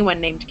know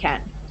anyone named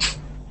Ken.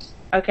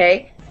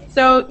 Okay,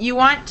 so you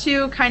want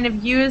to kind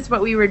of use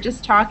what we were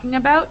just talking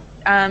about,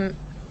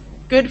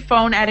 good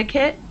phone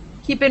etiquette.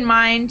 Keep in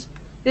mind,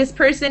 this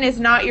person is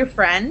not your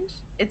friend.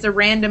 It's a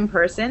random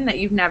person that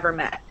you've never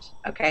met,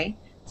 okay?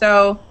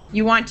 So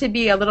you want to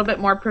be a little bit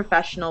more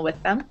professional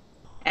with them.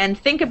 And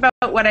think about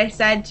what I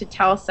said to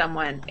tell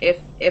someone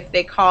if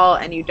they call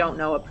and you don't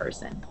know a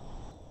person,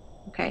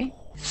 okay?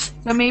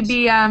 So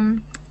maybe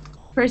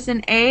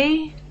person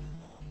A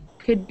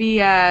could be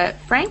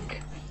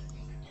Frank.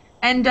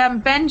 And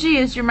Benji,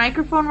 is your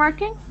microphone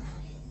working?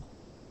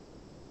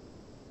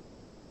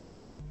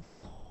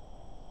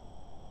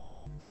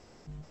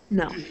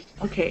 No.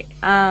 Okay.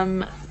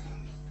 Hello,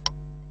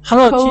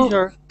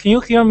 teacher. Can you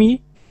hear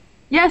me?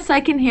 Yes,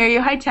 I can hear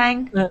you. Hi,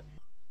 Tang.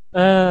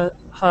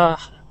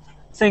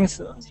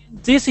 Thanks.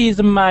 This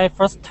is my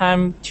first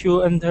time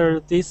to enter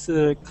this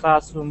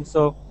classroom,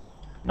 so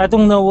I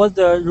don't know what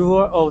the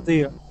rule of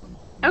there.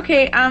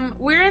 Okay.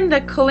 We're in the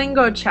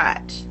Kalingo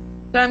chat,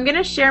 so I'm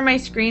gonna share my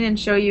screen and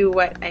show you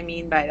what I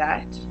mean by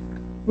that.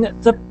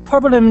 The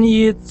problem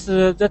is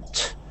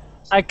that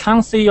I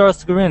can't see your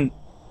screen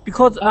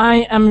because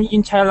I am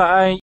in China.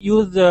 I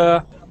use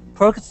the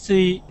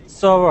proxy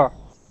server.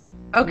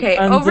 Okay.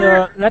 And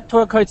the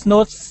network is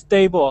not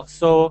stable,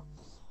 so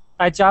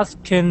I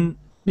just can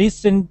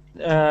listen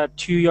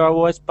to your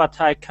voice, but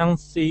I can't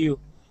see you.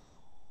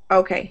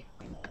 Okay.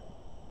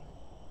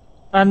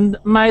 And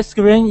my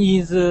screen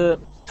is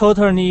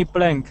totally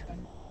blank.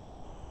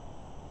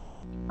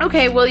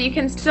 Okay. Well, you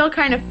can still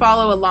kind of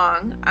follow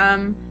along.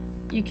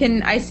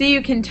 I see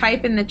you can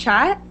type in the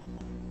chat.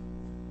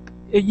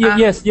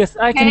 Yes,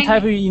 I can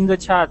type it in the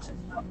chat.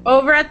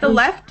 Over at the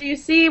left, do you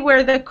see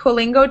where the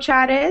Kalingo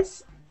chat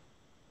is?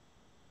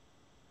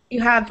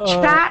 You have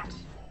chat,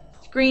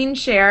 screen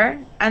share,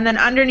 and then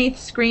underneath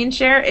screen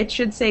share, it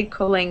should say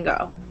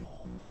Kalingo.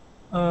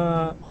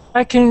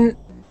 I can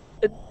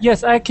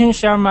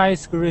share my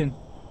screen.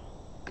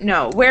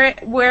 No,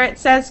 where it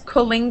says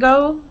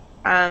Kalingo,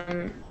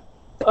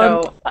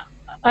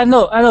 I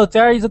know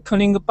there is a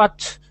Kalingo,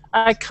 but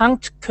I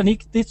can't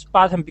click this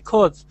button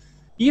because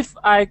if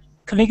I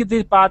click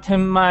this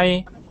button,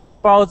 my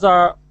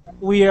browser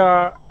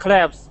will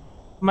collapse.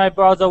 My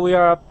browser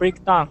will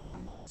break down.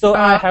 So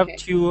I have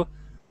to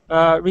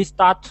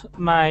restart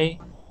my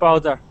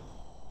browser.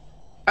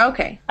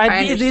 Okay,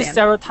 I did this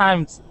several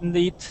times and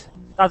it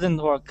doesn't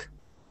work.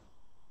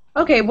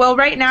 Okay, well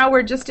right now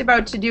we're just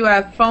about to do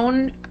a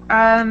phone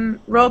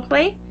role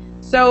play.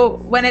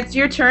 So when it's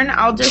your turn,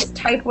 I'll just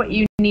type what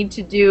you need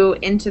to do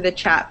into the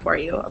chat for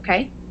you,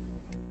 okay?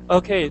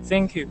 Okay,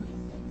 thank you.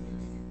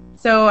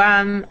 So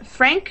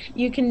Frank,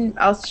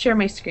 I'll share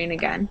my screen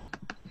again.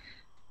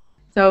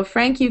 So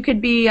Frank, you could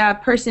be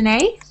person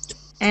A,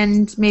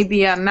 and maybe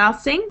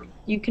Malsing,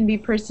 you can be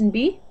person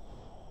B.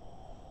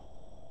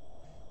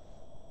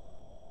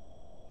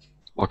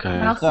 Okay.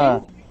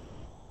 Malsing?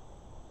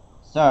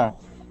 Sir,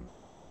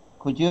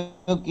 could you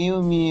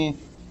give me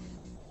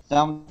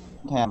some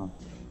time?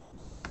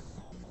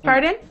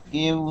 Pardon?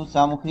 Give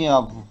some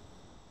help.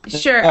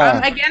 Sure.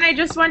 Again, I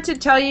just want to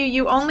tell you,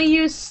 you only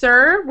use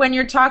sir when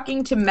you're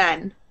talking to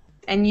men,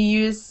 and you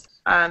use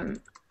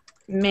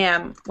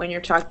ma'am when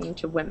you're talking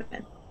to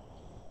women.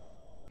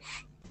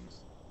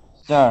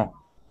 Sir.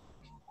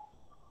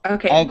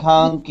 Okay. I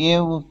can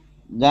give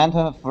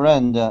that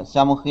friend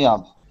some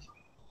help.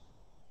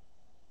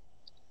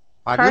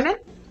 Pardon?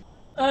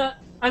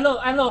 I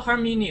know her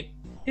meaning.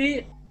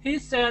 He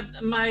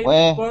said my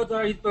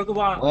brother is break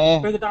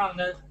down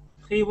that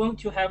he want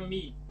to have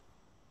me.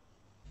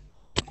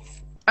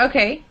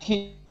 Okay.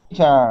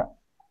 Teacher,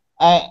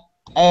 I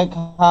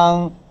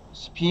can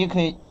speak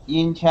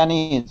in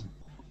Chinese.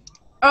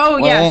 Oh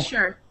yeah,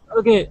 sure.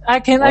 Okay, I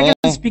can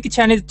speak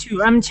Chinese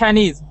too. I'm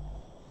Chinese.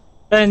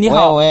 你喂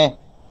好，喂，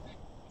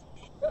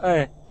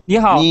你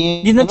好，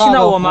你你能听那个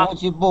到我吗？服务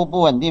器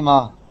不稳定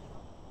吗？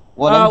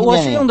我能听我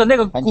是见你用的那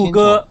个很清楚。谷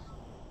歌，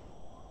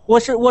我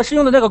是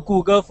用的那个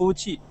谷歌服务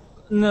器。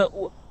那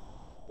我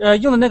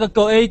用的那个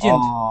Go Agent。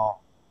哦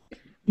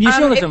你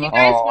是用的什 If 么 you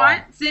guys 哦，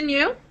 want,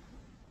 Zinu,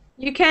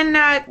 you can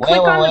喂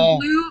click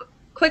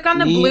喂 on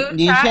the 喂， blue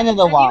你 chat. 你现在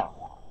的网，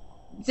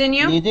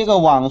 Zinu, 你这个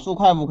网速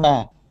快不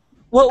快？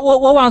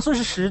我网速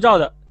是10兆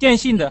的，电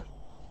信的。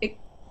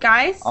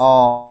guys.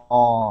 哦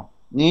哦，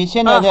你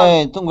现在好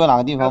在中国哪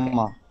个地方 Okay.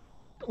 吗？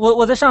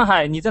我在上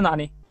海，你在哪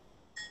里？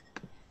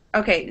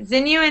 Okay,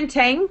 Zinu and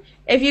Tang,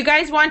 if you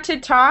guys want to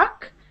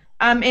talk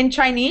in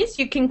Chinese,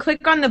 you can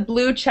click on the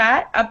blue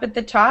chat up at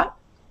the top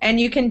and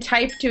you can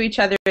type to each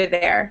other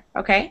there,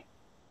 okay?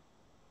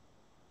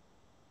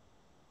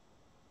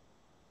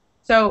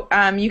 So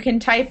you can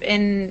type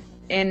in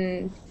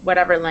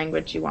whatever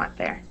language you want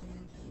there.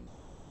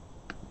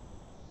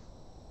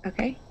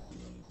 Okay?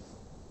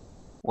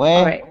 All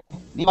喂， right.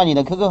 你把你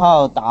的 QQ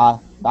号打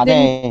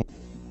在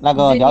那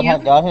个聊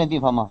天的地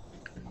方吗？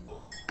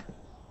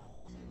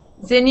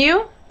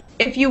 Zinu,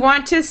 if you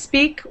want to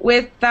speak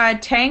with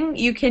Tang,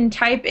 you can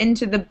type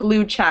into the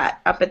blue chat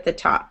up at the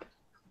top.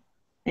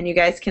 And you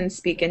guys can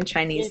speak in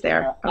Chinese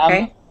there,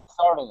 okay?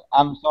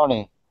 I'm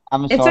sorry.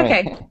 It's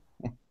okay.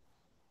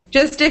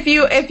 Just if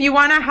you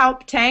want to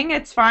help Tang,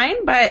 it's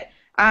fine, but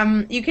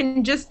you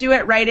can just do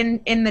it right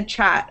in the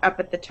chat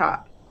up at the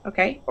top,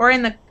 okay? Or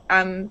in the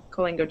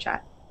Colingo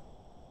chat.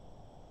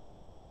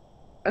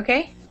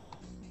 Okay?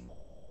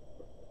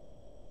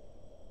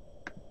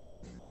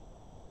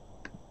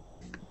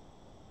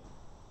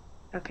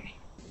 Okay.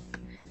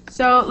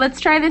 So let's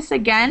try this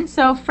again.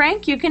 So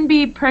Frank, you can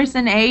be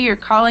person A. You're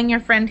calling your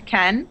friend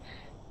Ken.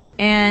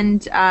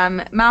 And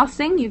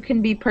Malsing, you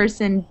can be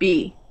person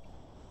B.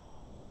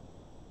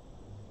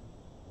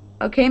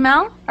 Okay,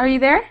 Mal, are you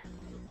there?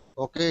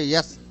 Okay,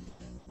 yes.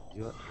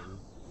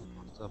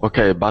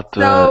 Okay, but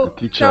So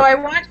teacher. I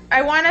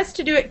want us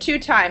to do it 2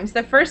 times.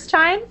 The first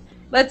time,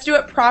 let's do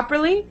it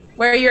properly,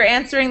 where you're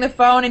answering the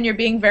phone and you're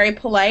being very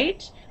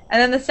polite.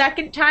 And then the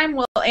second time,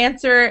 we'll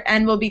answer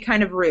and we'll be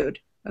kind of rude.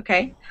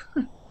 Okay?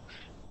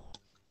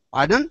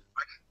 Pardon?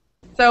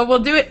 So we'll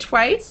do it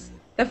twice.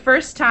 The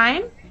first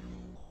time,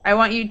 I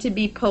want you to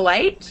be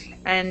polite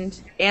and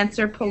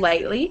answer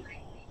politely.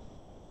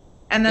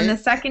 And then Okay.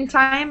 the second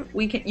time,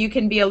 you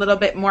can be a little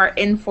bit more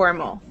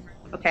informal.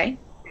 Okay?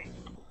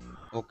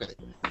 Okay.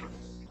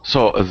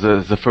 So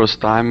the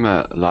first time,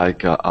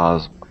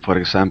 as for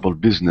example,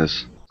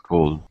 business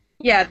call.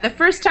 Yeah, the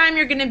first time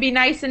you're going to be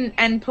nice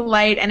and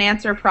polite and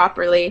answer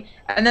properly.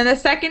 And then the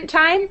second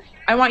time,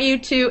 I want you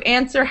to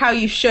answer how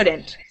you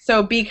shouldn't.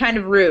 So be kind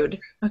of rude,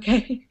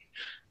 okay?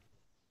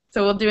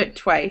 So we'll do it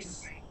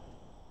twice.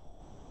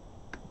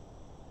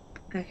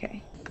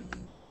 Okay.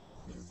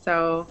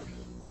 So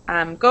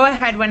go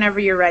ahead whenever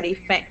you're ready,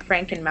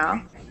 Frank and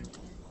Mal.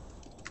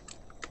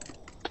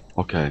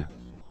 Okay.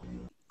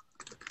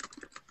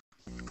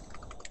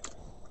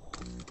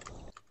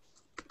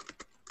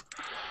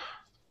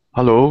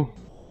 Hello.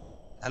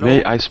 Hello.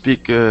 May I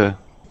speak?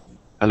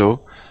 Hello.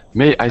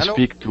 May I Hello.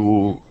 speak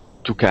to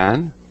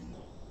Can?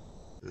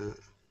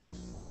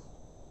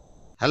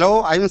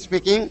 Hello, I am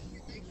speaking.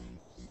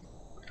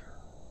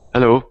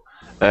 Hello.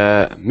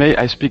 May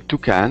I speak to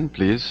Can,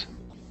 please?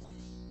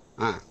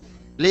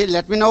 Please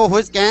let me know who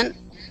is Can.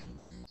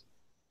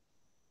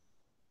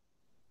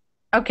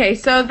 Okay,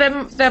 so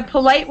the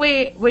polite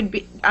way would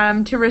be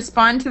to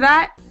respond to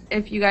that,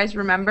 if you guys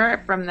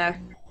remember from the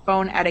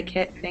phone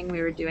etiquette thing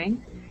we were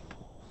doing,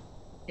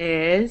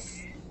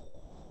 is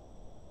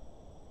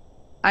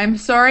I'm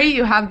sorry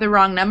you have the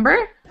wrong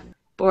number,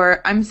 or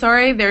I'm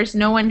sorry there's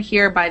no one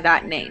here by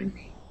that name.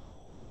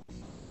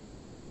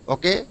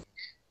 Okay.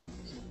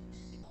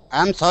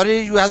 I am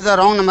sorry you have the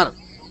wrong number.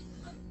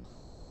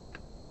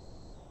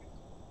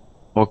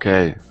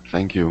 Okay.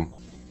 Thank you.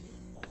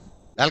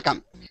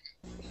 Welcome.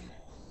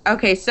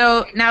 Okay,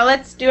 so now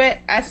let's do it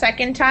a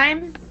second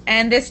time,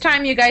 and this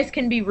time you guys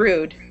can be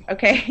rude,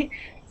 okay?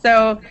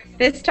 So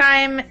this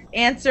time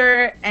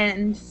answer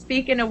and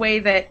speak in a way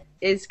that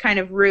is kind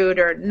of rude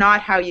or not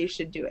how you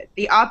should do it.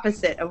 The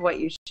opposite of what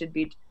you should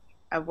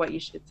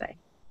say.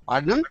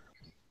 Pardon?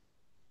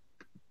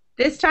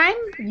 This time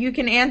you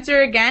can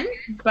answer again,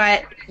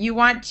 but you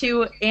want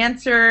to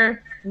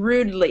answer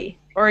rudely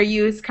or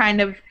use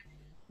kind of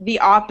the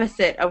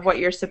opposite of what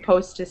you're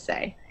supposed to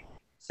say.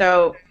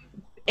 So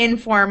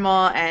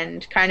informal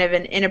and kind of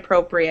an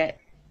inappropriate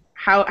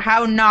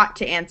how not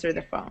to answer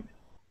the phone.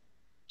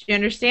 Do you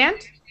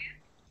understand?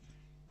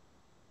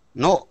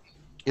 No.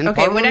 Okay,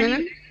 Informal what are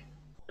meaning? you?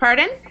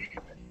 Pardon?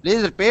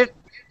 Please repeat.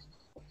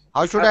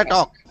 How should I Okay.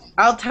 talk?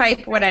 I'll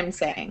type what I'm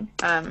saying.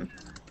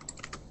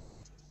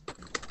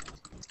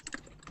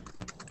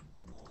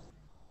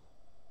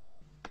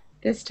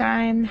 This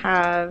time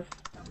have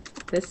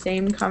the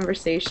same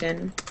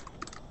conversation.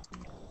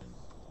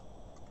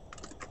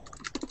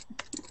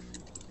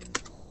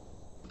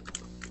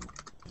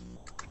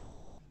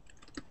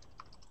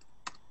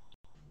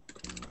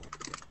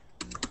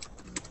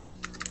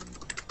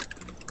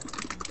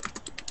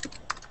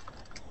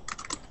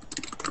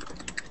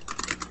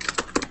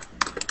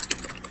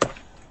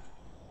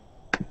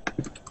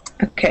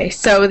 Okay,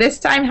 so this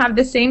time have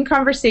the same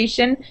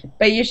conversation,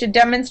 but you should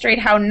demonstrate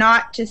how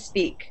not to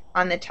speak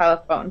on the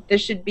telephone.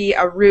 This should be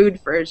a rude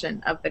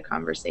version of the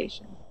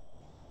conversation.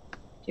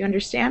 Do you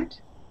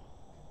understand?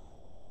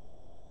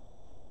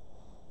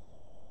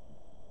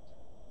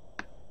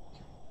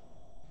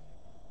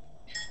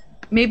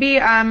 Maybe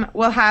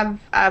we'll have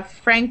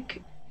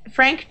Frank.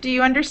 Frank, do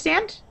you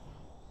understand?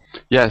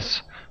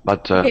 Yes,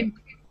 but Okay.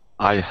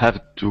 I have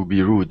to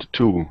be rude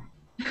too.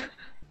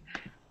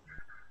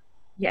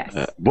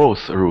 Yes.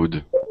 Both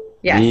rude.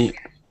 Yes. Me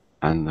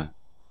and...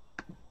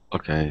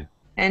 Okay.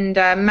 And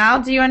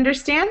Mal, do you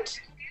understand?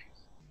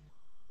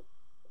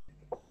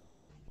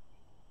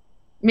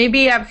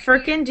 Maybe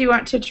Furkan, do you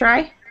want to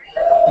try?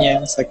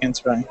 Yes, I can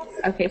try.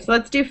 Okay, so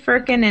let's do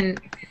Furkan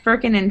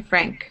and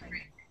Frank.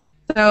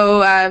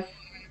 So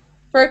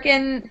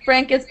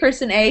Frank is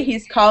person A.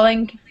 He's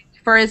calling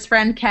for his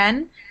friend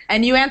Ken,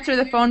 and you answer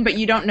the phone, but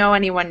you don't know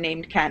anyone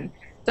named Ken.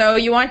 So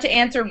you want to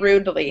answer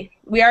rudely.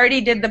 We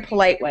already did the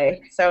polite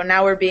way, so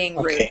now we're being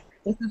rude. Okay.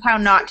 This is how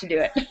not to do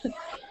it.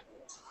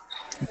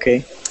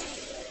 Okay.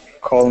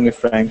 Call me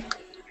Frank.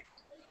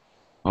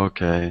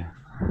 Okay.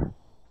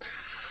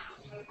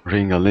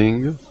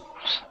 Ring-a-ling.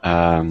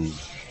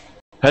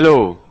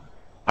 Hello.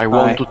 I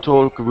want to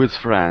talk with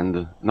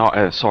friend.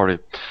 No, sorry.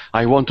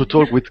 I want to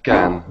talk with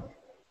Ken.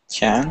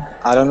 Ken?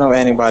 I don't know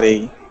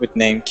anybody with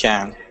name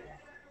Ken.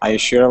 Are you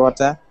sure about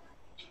that?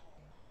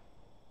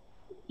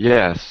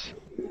 Yes.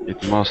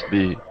 It must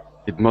be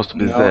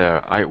No. there.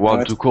 I want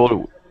No, to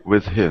call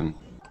with him.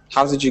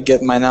 How did you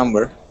get my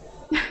number?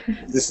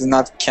 This is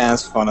not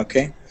Ken's phone,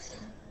 okay?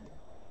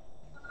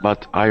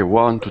 But I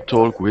want to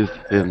talk with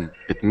him.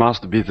 It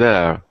must be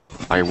there.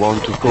 I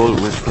want to call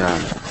with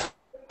Ken.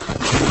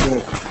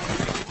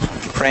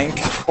 Prank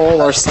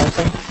call or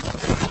something?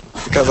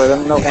 Because I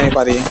don't know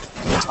anybody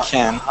with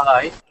Ken.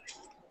 Hi.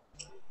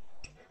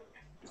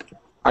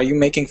 Are you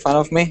making fun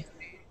of me?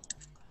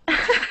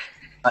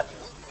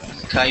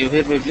 Can you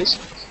hear me, please?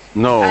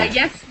 No.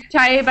 Yes,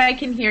 Taib, I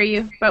can hear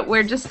you, but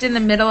we're just in the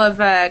middle of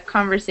a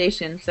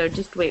conversation, so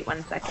just wait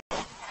 1 second.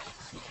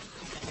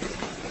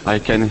 I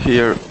can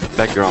hear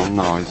background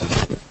noises.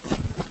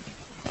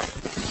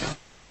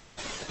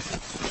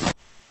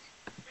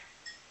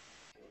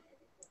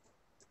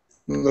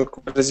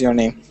 Look, what is your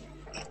name?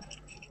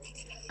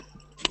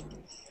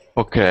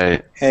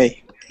 Okay.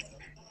 Hey.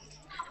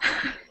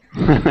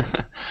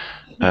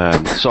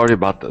 Sorry,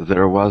 but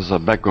there was a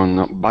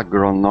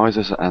background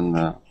noises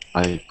and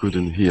I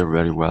couldn't hear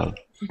very well.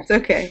 It's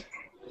okay.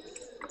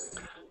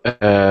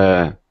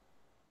 So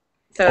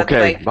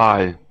Okay, it's like,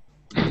 bye.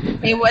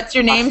 hey, what's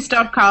your name?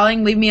 Stop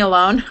calling. Leave me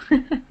alone.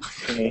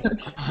 Hey.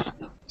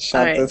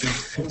 Shut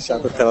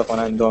the telephone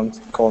and don't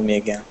call me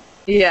again.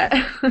 Yeah.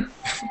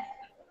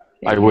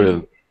 I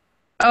will.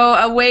 Oh,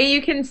 a way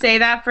you can say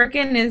that,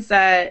 Frickin, is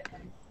that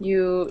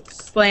you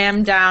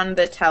slam down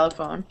the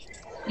telephone.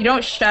 You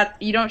don't shut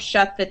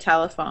the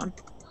telephone.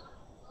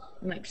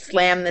 Like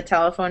slam the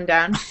telephone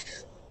down.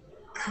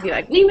 Be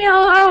like, leave me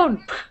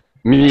alone.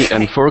 Me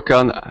and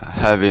Furkan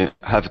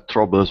have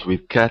troubles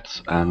with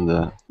cats and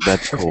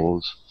bad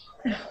calls.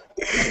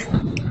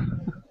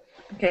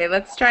 Okay,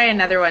 let's try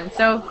another one.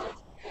 So,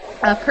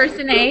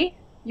 person A,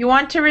 you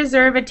want to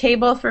reserve a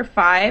table for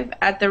 5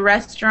 at the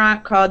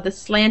restaurant called the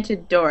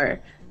Slanted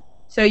Door.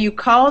 So you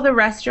call the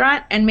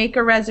restaurant and make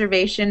a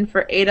reservation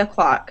for 8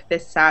 o'clock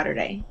this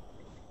Saturday.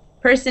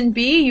 Person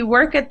B, you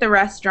work at the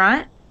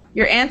restaurant.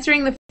 You're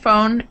answering the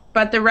phone,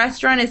 but the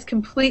restaurant is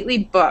completely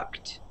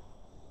booked.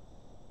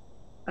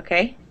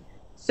 Okay?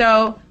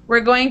 So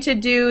we're going to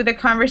do the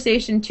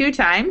conversation 2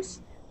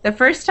 times. The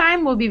first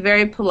time will be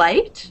very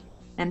polite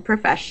and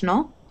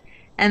professional.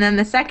 And then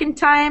the second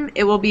time,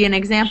 it will be an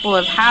example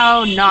of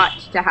how not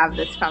to have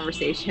this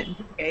conversation.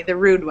 Okay, the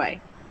rude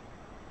way.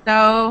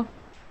 So,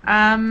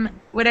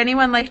 would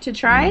anyone like to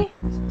try?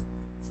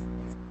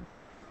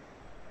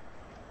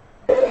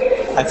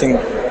 I think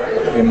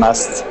we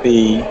must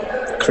be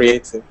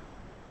creative.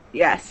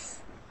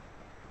 Yes.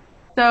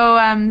 So,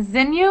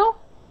 Zinyu?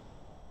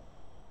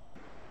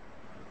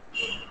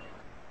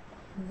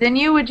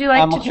 Zinyu, would you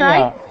like to try?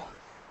 Here.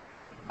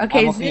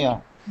 Okay, I'm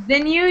here.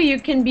 Zinyu, you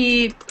can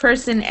be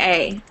person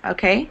A,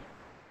 okay?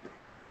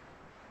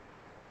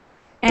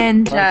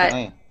 And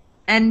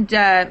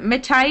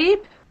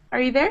Mitaib,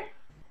 are you there?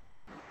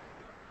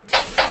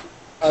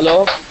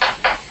 Hello?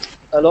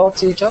 Hello,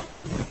 teacher?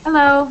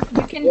 Hello,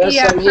 you can Yes, be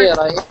I'm here.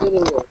 I'm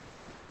hearing you.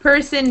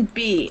 person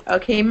B,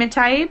 okay,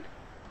 Mitaib?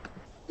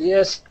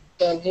 Yes,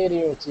 I'm hearing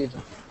you, teacher.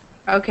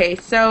 Okay,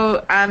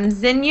 so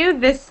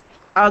Zinyu,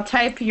 I'll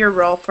type your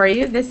role for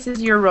you. This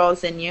is your role,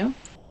 Zinyu.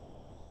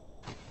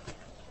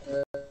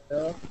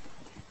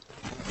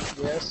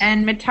 Yes.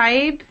 And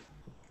Mitaib,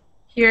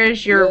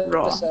 here's your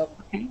role.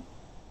 Okay.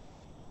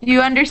 Do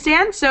you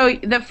understand? So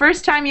the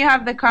first time you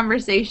have the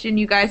conversation,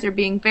 you guys are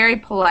being very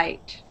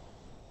polite.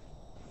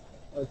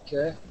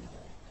 Okay.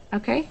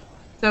 Okay?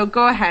 So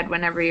go ahead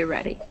whenever you're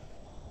ready.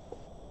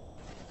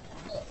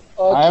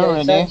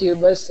 Okay, thank you.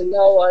 But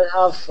now I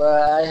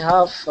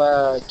have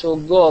to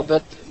go,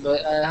 but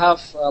I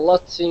have a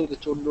lot thing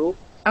to do.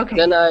 Okay.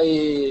 Then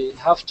I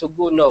have to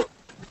go now.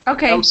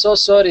 Okay. I'm so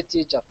sorry,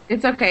 teacher.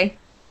 It's okay.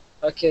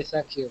 Okay,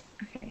 thank you.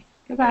 Okay.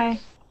 Goodbye.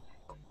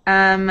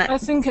 I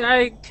think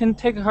I can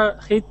take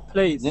his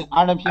place. The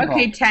other people.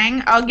 Okay,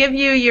 Tang. I'll give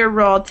you your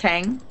role,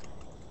 Tang.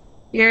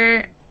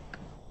 Here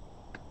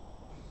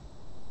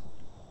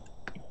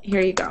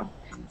you go.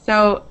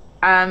 So,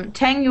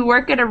 Tang, you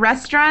work at a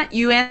restaurant.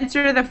 You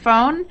answer the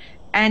phone,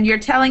 and you're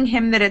telling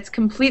him that it's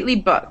completely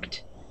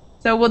booked.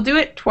 So we'll do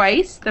it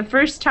twice. The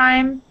first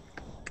time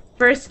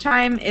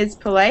is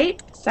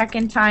polite.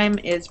 Second time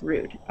is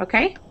rude.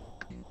 Okay?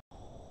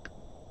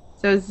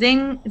 So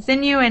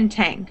Xinyu and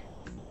Tang,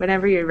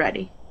 whenever you're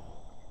ready.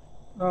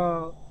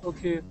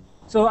 Okay.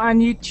 So I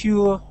need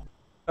to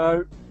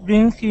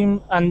ring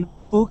him and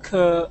book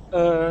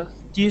a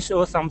dish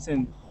or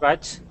something,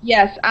 right?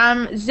 Yes.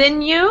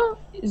 Xinyu,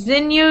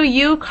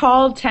 you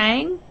call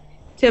Tang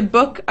to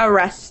book a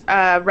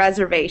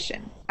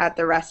reservation at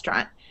the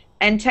restaurant.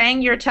 And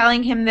Tang, you're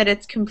telling him that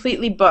it's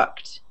completely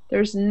booked.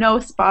 There's no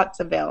spots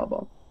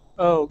available.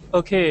 Oh,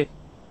 okay.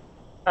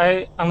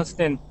 I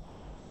understand.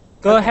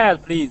 Go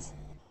ahead, please.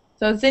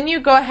 So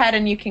Xinyu, go ahead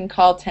and you can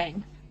call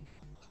Tang.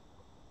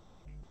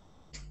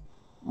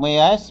 May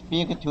I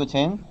speak to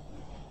Chen?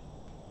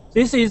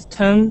 This is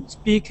Chen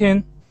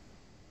speaking.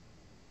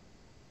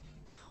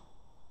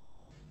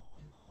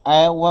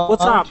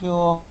 What's up?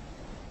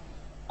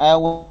 I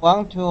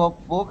want to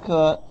book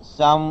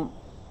some.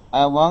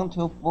 I want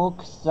to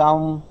book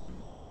some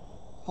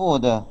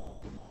food.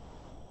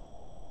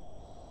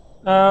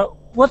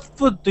 What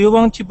food do you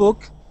want to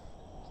book?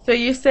 So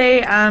you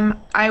say,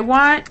 I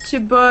want to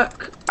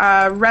book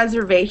a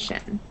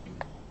reservation.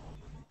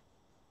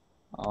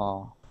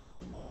 Oh.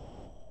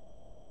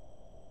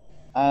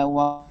 I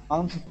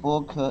want to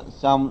book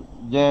some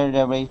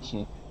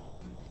reservation.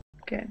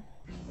 Good.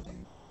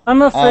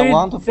 I'm afraid I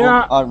want to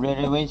book a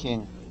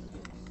reservation.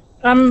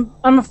 I'm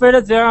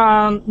afraid there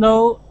are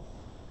no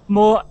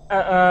more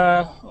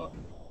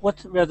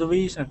what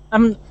reservation?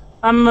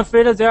 I'm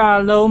afraid there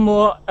are no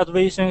more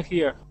reservation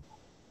here.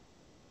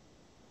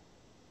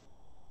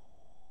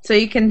 So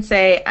you can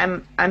say,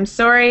 I'm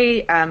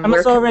sorry. I'm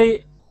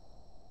sorry.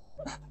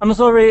 I'm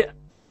sorry.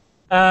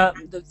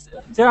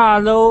 There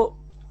are no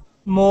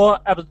more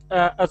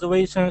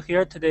reservation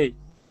here today.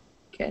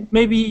 Good.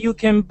 Maybe you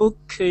can book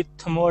it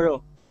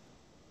tomorrow.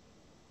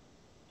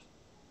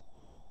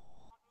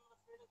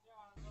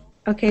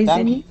 Okay, Xinyu.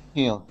 Thank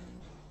you.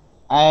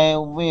 I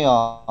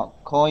will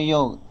call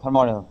you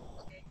tomorrow.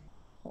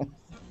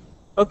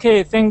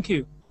 Okay, thank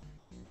you.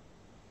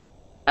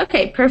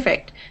 Okay,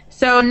 perfect.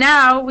 So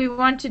now we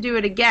want to do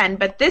it again,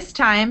 but this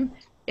time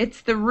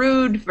it's the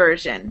rude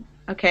version,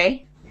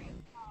 okay?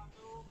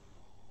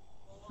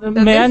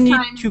 May I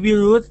need to be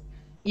rude?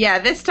 Yeah,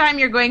 this time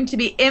you're going to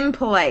be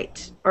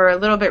impolite or a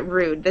little bit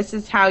rude. This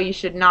is how you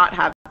should not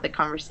have the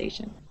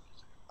conversation.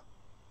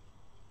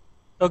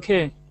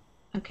 Okay.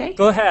 Okay?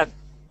 Go ahead.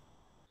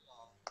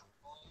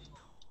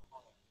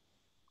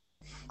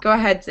 Go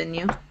ahead,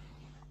 Xinyu.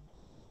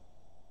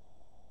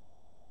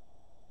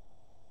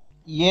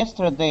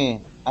 Yesterday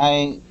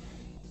I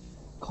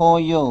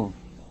called you,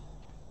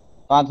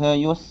 but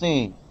you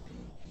say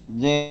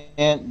the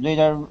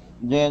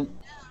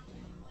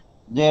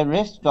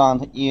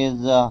restaurant is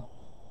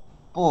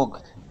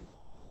booked.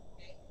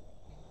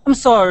 I'm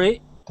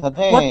sorry.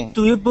 Today, what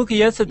do you book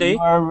yesterday?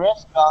 Your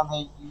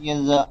restaurant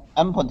is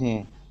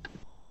empty.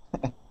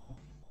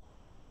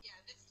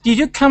 Did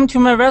you come to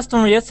my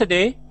restaurant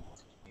yesterday?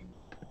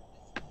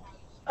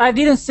 I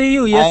didn't see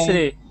you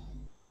yesterday.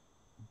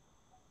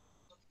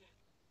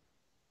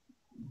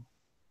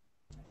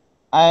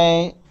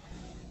 I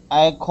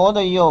called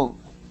you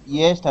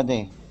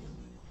yesterday,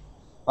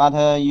 but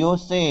you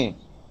say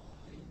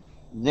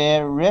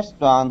the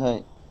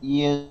restaurant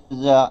is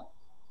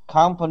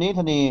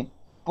completely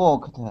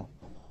booked.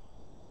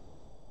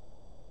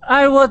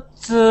 I was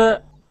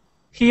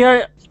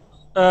here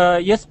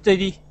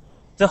yesterday,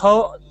 the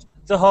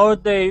whole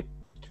day.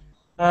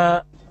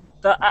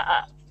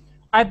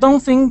 I don't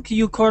think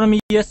you called me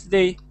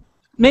yesterday.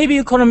 Maybe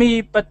you called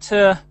me, but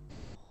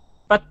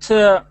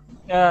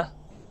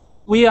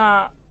we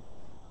are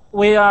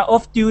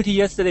off duty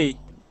yesterday.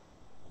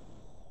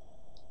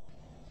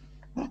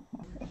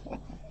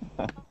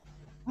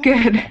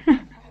 Good.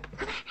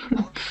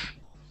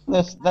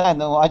 That's not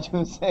what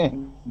you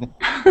said.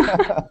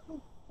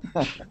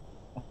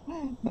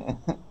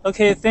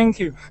 Okay, thank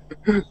you.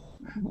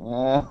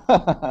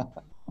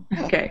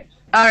 Okay.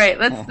 All right,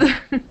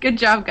 good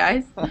job,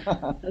 guys.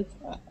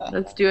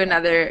 Let's do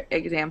another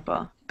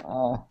example.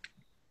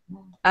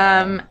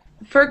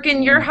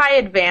 Firkin, you're high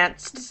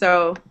advanced,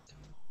 so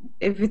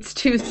if it's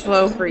too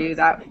slow for you,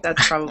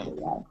 that's probably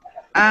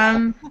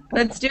why.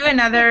 Let's do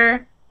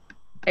another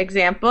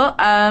example.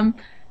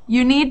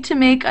 You need to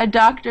make a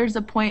doctor's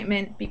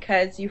appointment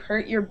because you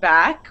hurt your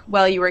back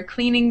while you were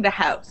cleaning the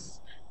house.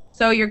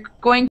 So you're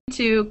going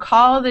to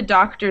call the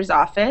doctor's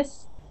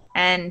office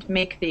and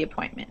make the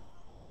appointment.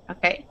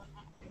 Okay?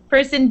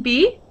 Person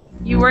B,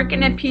 you work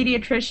in a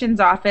pediatrician's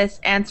office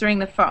answering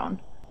the phone.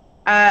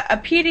 A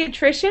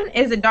pediatrician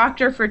is a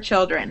doctor for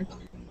children.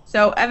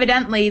 So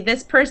evidently,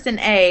 this person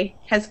A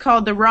has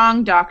called the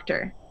wrong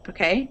doctor,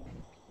 okay?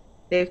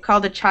 They've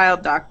called a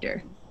child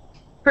doctor.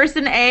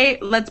 Person A,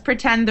 let's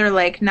pretend they're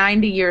like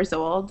 90 years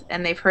old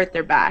and they've hurt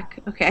their back,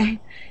 okay?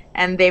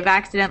 And they've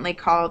accidentally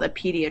called a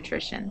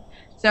pediatrician.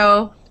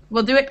 So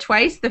we'll do it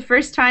twice. The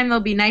first time they'll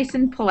be nice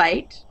and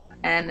polite,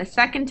 and the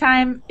second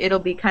time it'll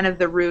be kind of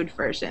the rude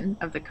version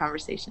of the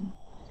conversation.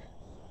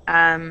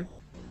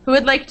 Who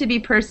would like to be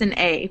person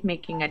A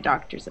making a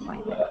doctor's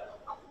appointment?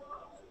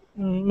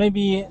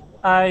 Maybe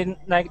I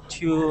like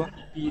to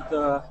be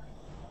the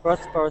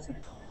first person.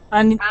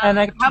 I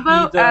like to how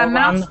about, be the one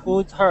Mouse?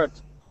 who's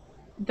hurt.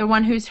 The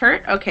one who's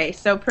hurt? Okay,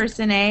 so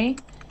person A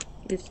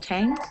is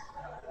Tang.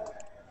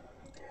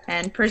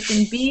 And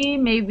person B,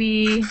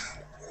 maybe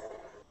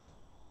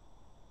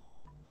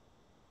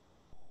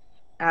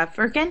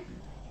Firkin?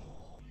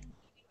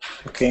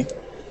 Okay.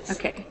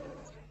 Okay.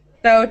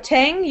 So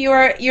Tang,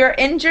 you're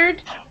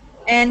injured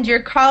and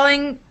you're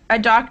calling a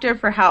doctor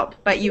for help,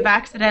 but you've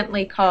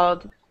accidentally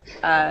called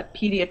a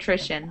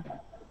pediatrician,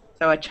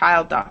 so a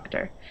child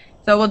doctor.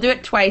 So we'll do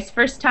it twice.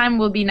 First time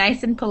will be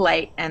nice and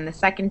polite, and the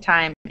second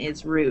time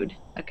is rude,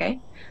 okay?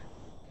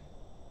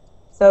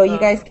 So you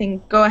guys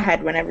can go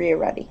ahead whenever you're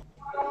ready.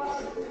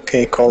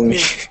 Okay, call me.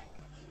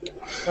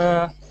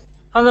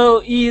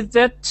 Hello, is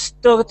that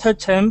Dr.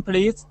 Chen,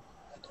 please?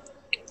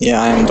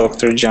 Yeah, I am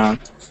Dr. John.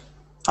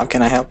 How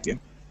can I help you?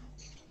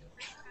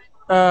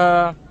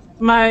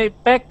 My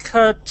back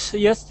hurt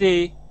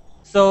yesterday,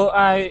 so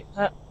I'm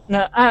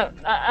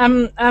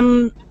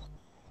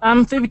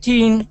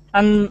 15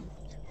 and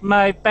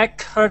my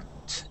back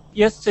hurt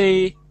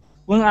yesterday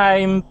when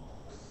I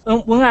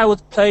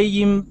was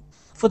playing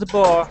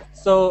football.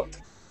 So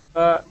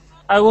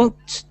I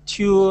want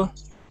to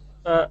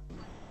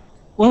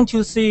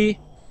see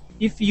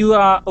if you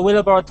are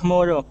available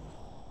tomorrow.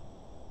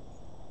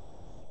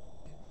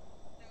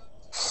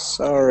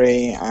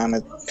 Sorry, I'm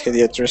a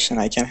pediatrician.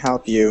 I can't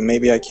help you.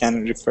 Maybe I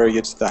can refer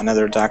you to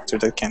another doctor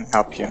that can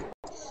help you.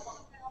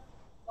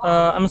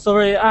 I'm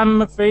sorry.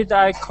 I'm afraid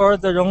I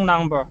called the wrong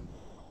number.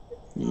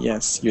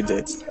 Yes, you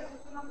did.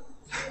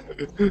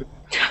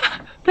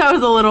 That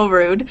was a little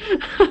rude.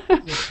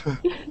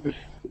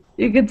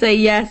 You could say,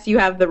 yes, you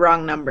have the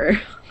wrong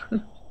number.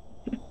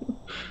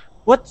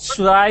 What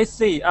should I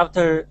say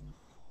after?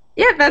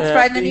 Yeah, that's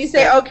fine. Then you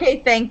say,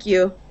 okay, thank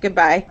you,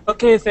 goodbye.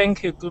 Okay,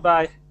 thank you,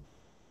 goodbye.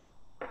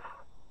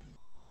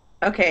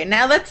 Okay,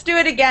 now let's do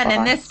it again,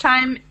 and this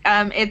time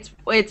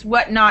it's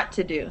what not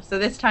to do. So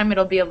this time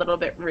it'll be a little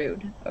bit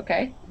rude,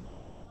 okay?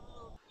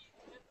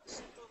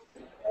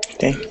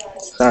 Okay,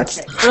 start.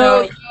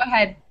 So go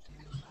ahead.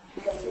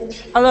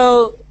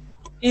 Hello,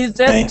 is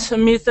that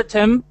Mr.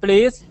 Chen,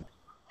 please?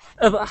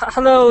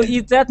 Hello,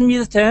 is that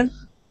Mr. Chen?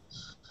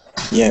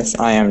 Yes,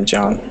 I am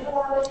John.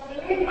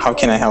 How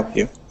can I help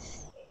you?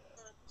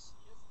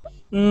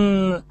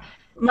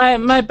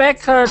 My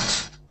back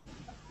hurt.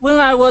 When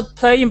I was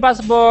playing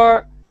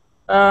basketball,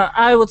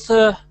 I was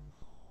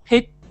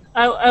hit.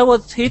 I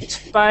was hit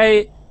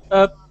by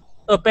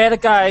a bad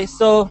guy.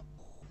 So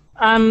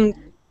I'm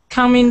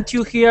coming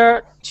to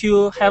here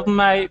to have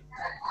my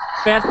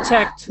back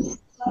checked.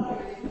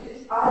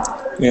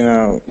 You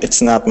know,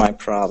 it's not my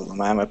problem.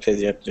 I'm a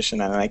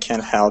pediatrician and I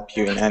can't help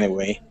you in any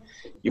way.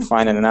 You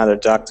find another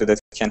doctor that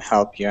can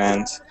help you,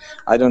 and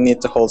I don't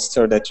need the whole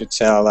story that you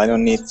tell. I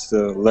don't need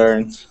to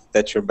learn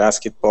that you're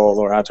basketball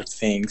or other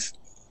things.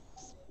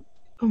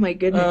 Oh my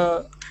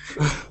goodness.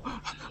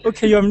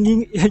 Okay, your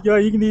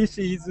English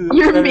is...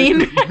 You're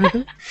mean.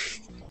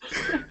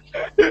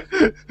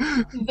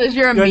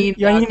 You're mean.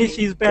 Your English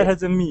is better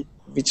than me.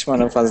 Which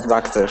one of us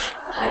doctor?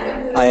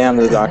 I am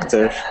the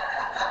doctor.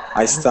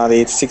 I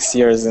studied 6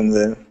 years in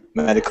the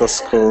medical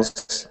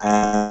schools,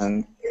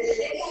 and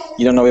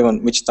you don't know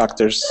even which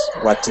doctors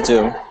what to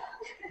do.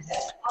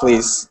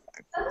 Please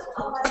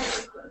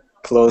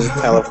close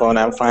the telephone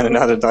and find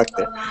another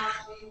doctor.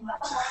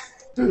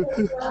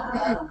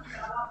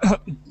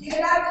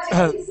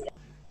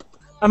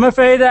 I'm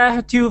afraid I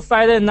have to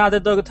find another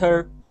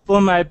doctor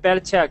for my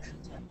bad check.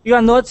 You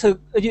are not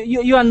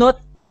you are not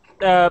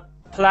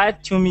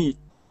polite to me.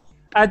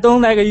 I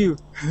don't like you.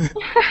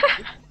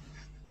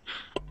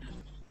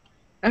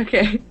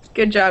 Okay,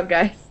 good job,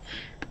 guys.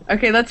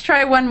 Okay, let's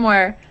try one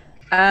more.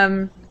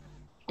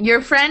 Your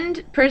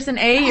friend, person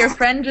A, your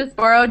friend just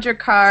borrowed your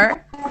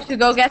car to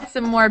go get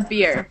some more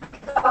beer.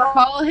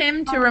 Call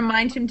him to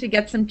remind him to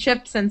get some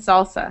chips and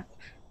salsa.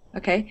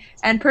 Okay,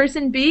 and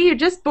person B, you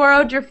just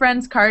borrowed your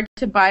friend's car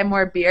to buy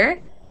more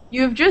beer.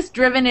 You've just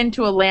driven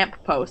into a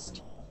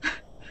lamppost.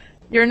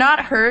 You're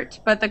not hurt,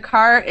 but the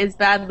car is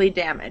badly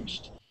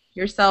damaged.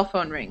 Your cell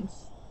phone rings.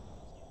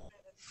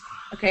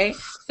 Okay,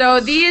 so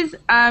these,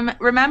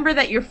 remember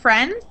that you're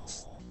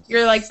friends.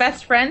 You're like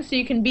best friends, so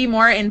you can be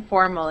more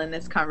informal in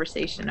this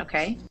conversation,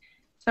 okay?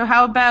 So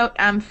how about,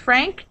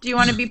 Frank, do you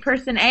want to be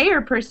person A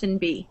or person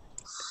B?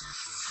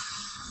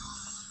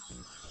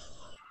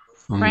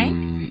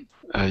 Frank?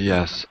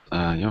 Yes,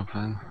 young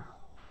friend.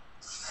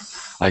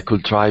 I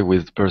could try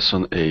with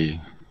person A.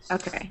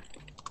 Okay.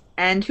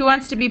 And who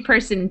wants to be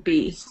person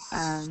B?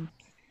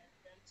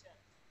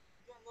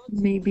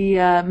 Maybe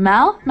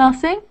Mal? Mal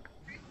Singh?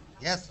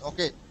 Yes,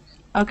 okay.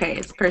 Okay,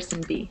 it's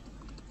person B.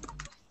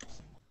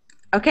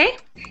 Okay?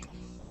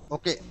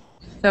 Okay.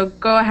 So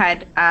go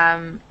ahead.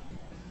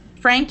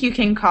 Frank, you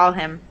can call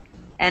him.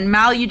 And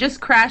Mal, you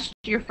just crashed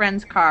your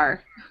friend's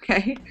car.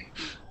 Okay?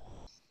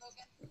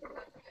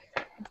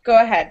 Go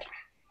ahead.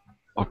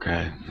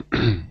 Okay.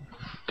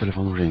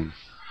 Telephone ring.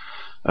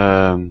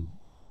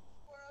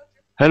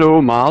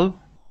 Hello, Mal.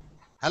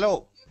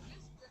 Hello.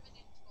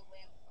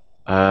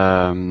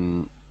 I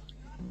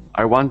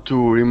want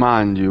to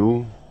remind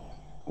you,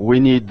 we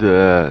need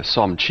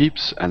some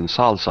chips and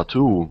salsa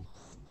too.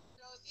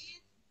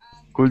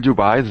 Could you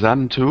buy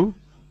them too?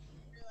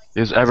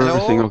 Is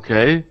everything Hello.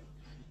 okay?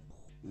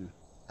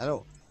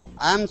 Hello.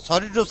 I am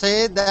sorry to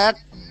say that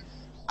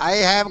I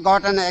have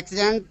got an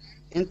accident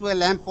into a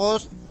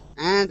lamppost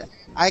and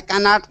I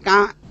cannot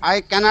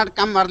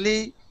come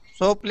early.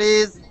 So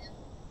please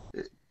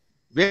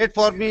wait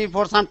for me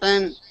for some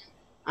time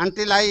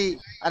until I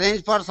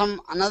arrange for some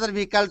another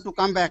vehicle to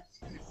come back.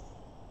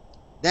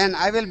 Then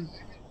I will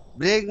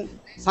bring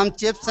some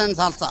chips and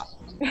salsa.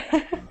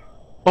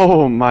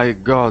 Oh my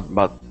God,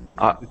 but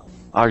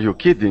are you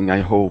kidding,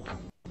 I hope?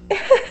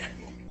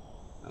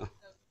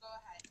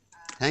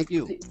 Thank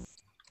you. You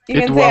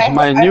It can say, was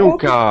my I new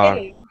hope you're car.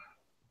 kidding.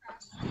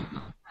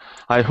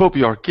 I hope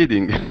you're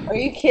kidding. Are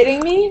you kidding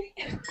me?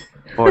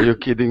 Are you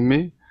kidding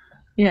me?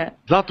 Yeah.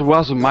 That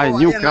was my No, I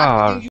new am not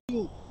car. kidding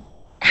you.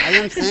 I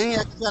am saying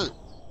actual.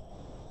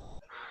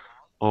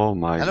 Oh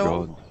my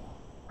Hello. God.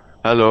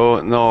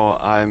 Hello, no,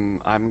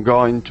 I'm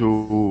going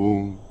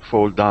to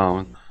fall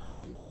down.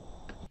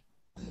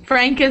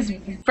 Frank is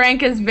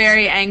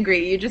very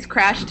angry. You just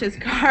crashed his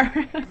car.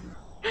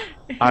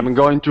 I'm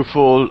going to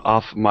fall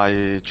off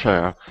my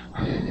chair.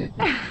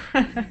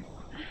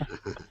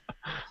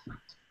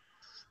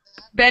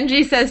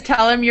 Benji says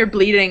tell him you're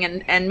bleeding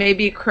and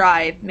maybe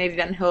cry. Maybe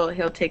then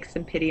he'll take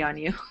some pity on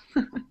you.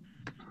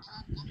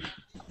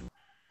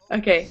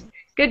 Okay.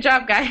 Good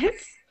job,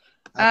 guys.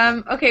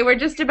 Okay, we're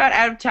just about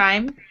out of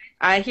time.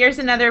 Here's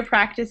another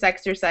practice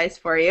exercise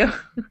for you.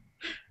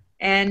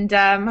 And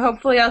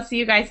hopefully I'll see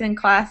you guys in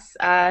class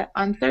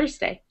on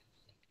Thursday.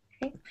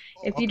 Okay.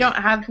 If you don't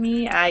have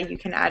me, you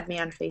can add me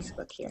on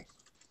Facebook here.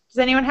 Does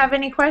anyone have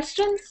any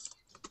questions?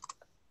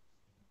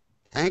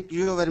 Thank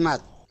you very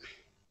much.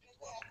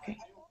 Okay.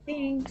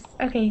 Thanks.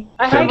 Okay.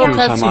 I Thank have a you,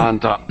 question.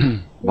 Samantha.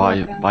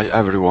 Bye,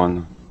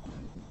 everyone.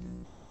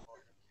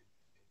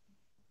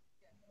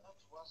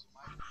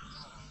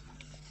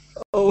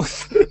 Oh,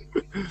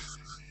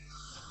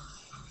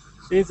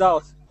 she's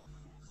out.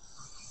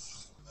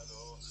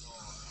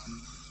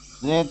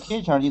 The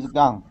teacher is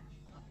gone.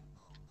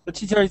 The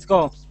teacher is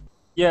gone.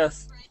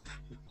 Yes.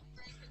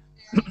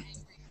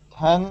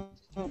 Can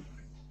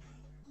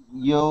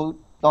you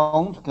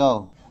don't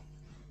go?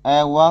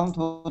 I want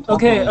to talk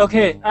Okay, with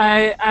okay. you.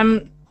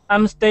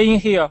 I'm staying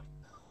here.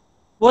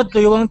 What do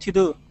you want to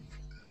do?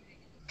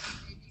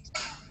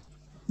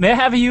 May I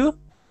have you?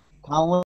 Come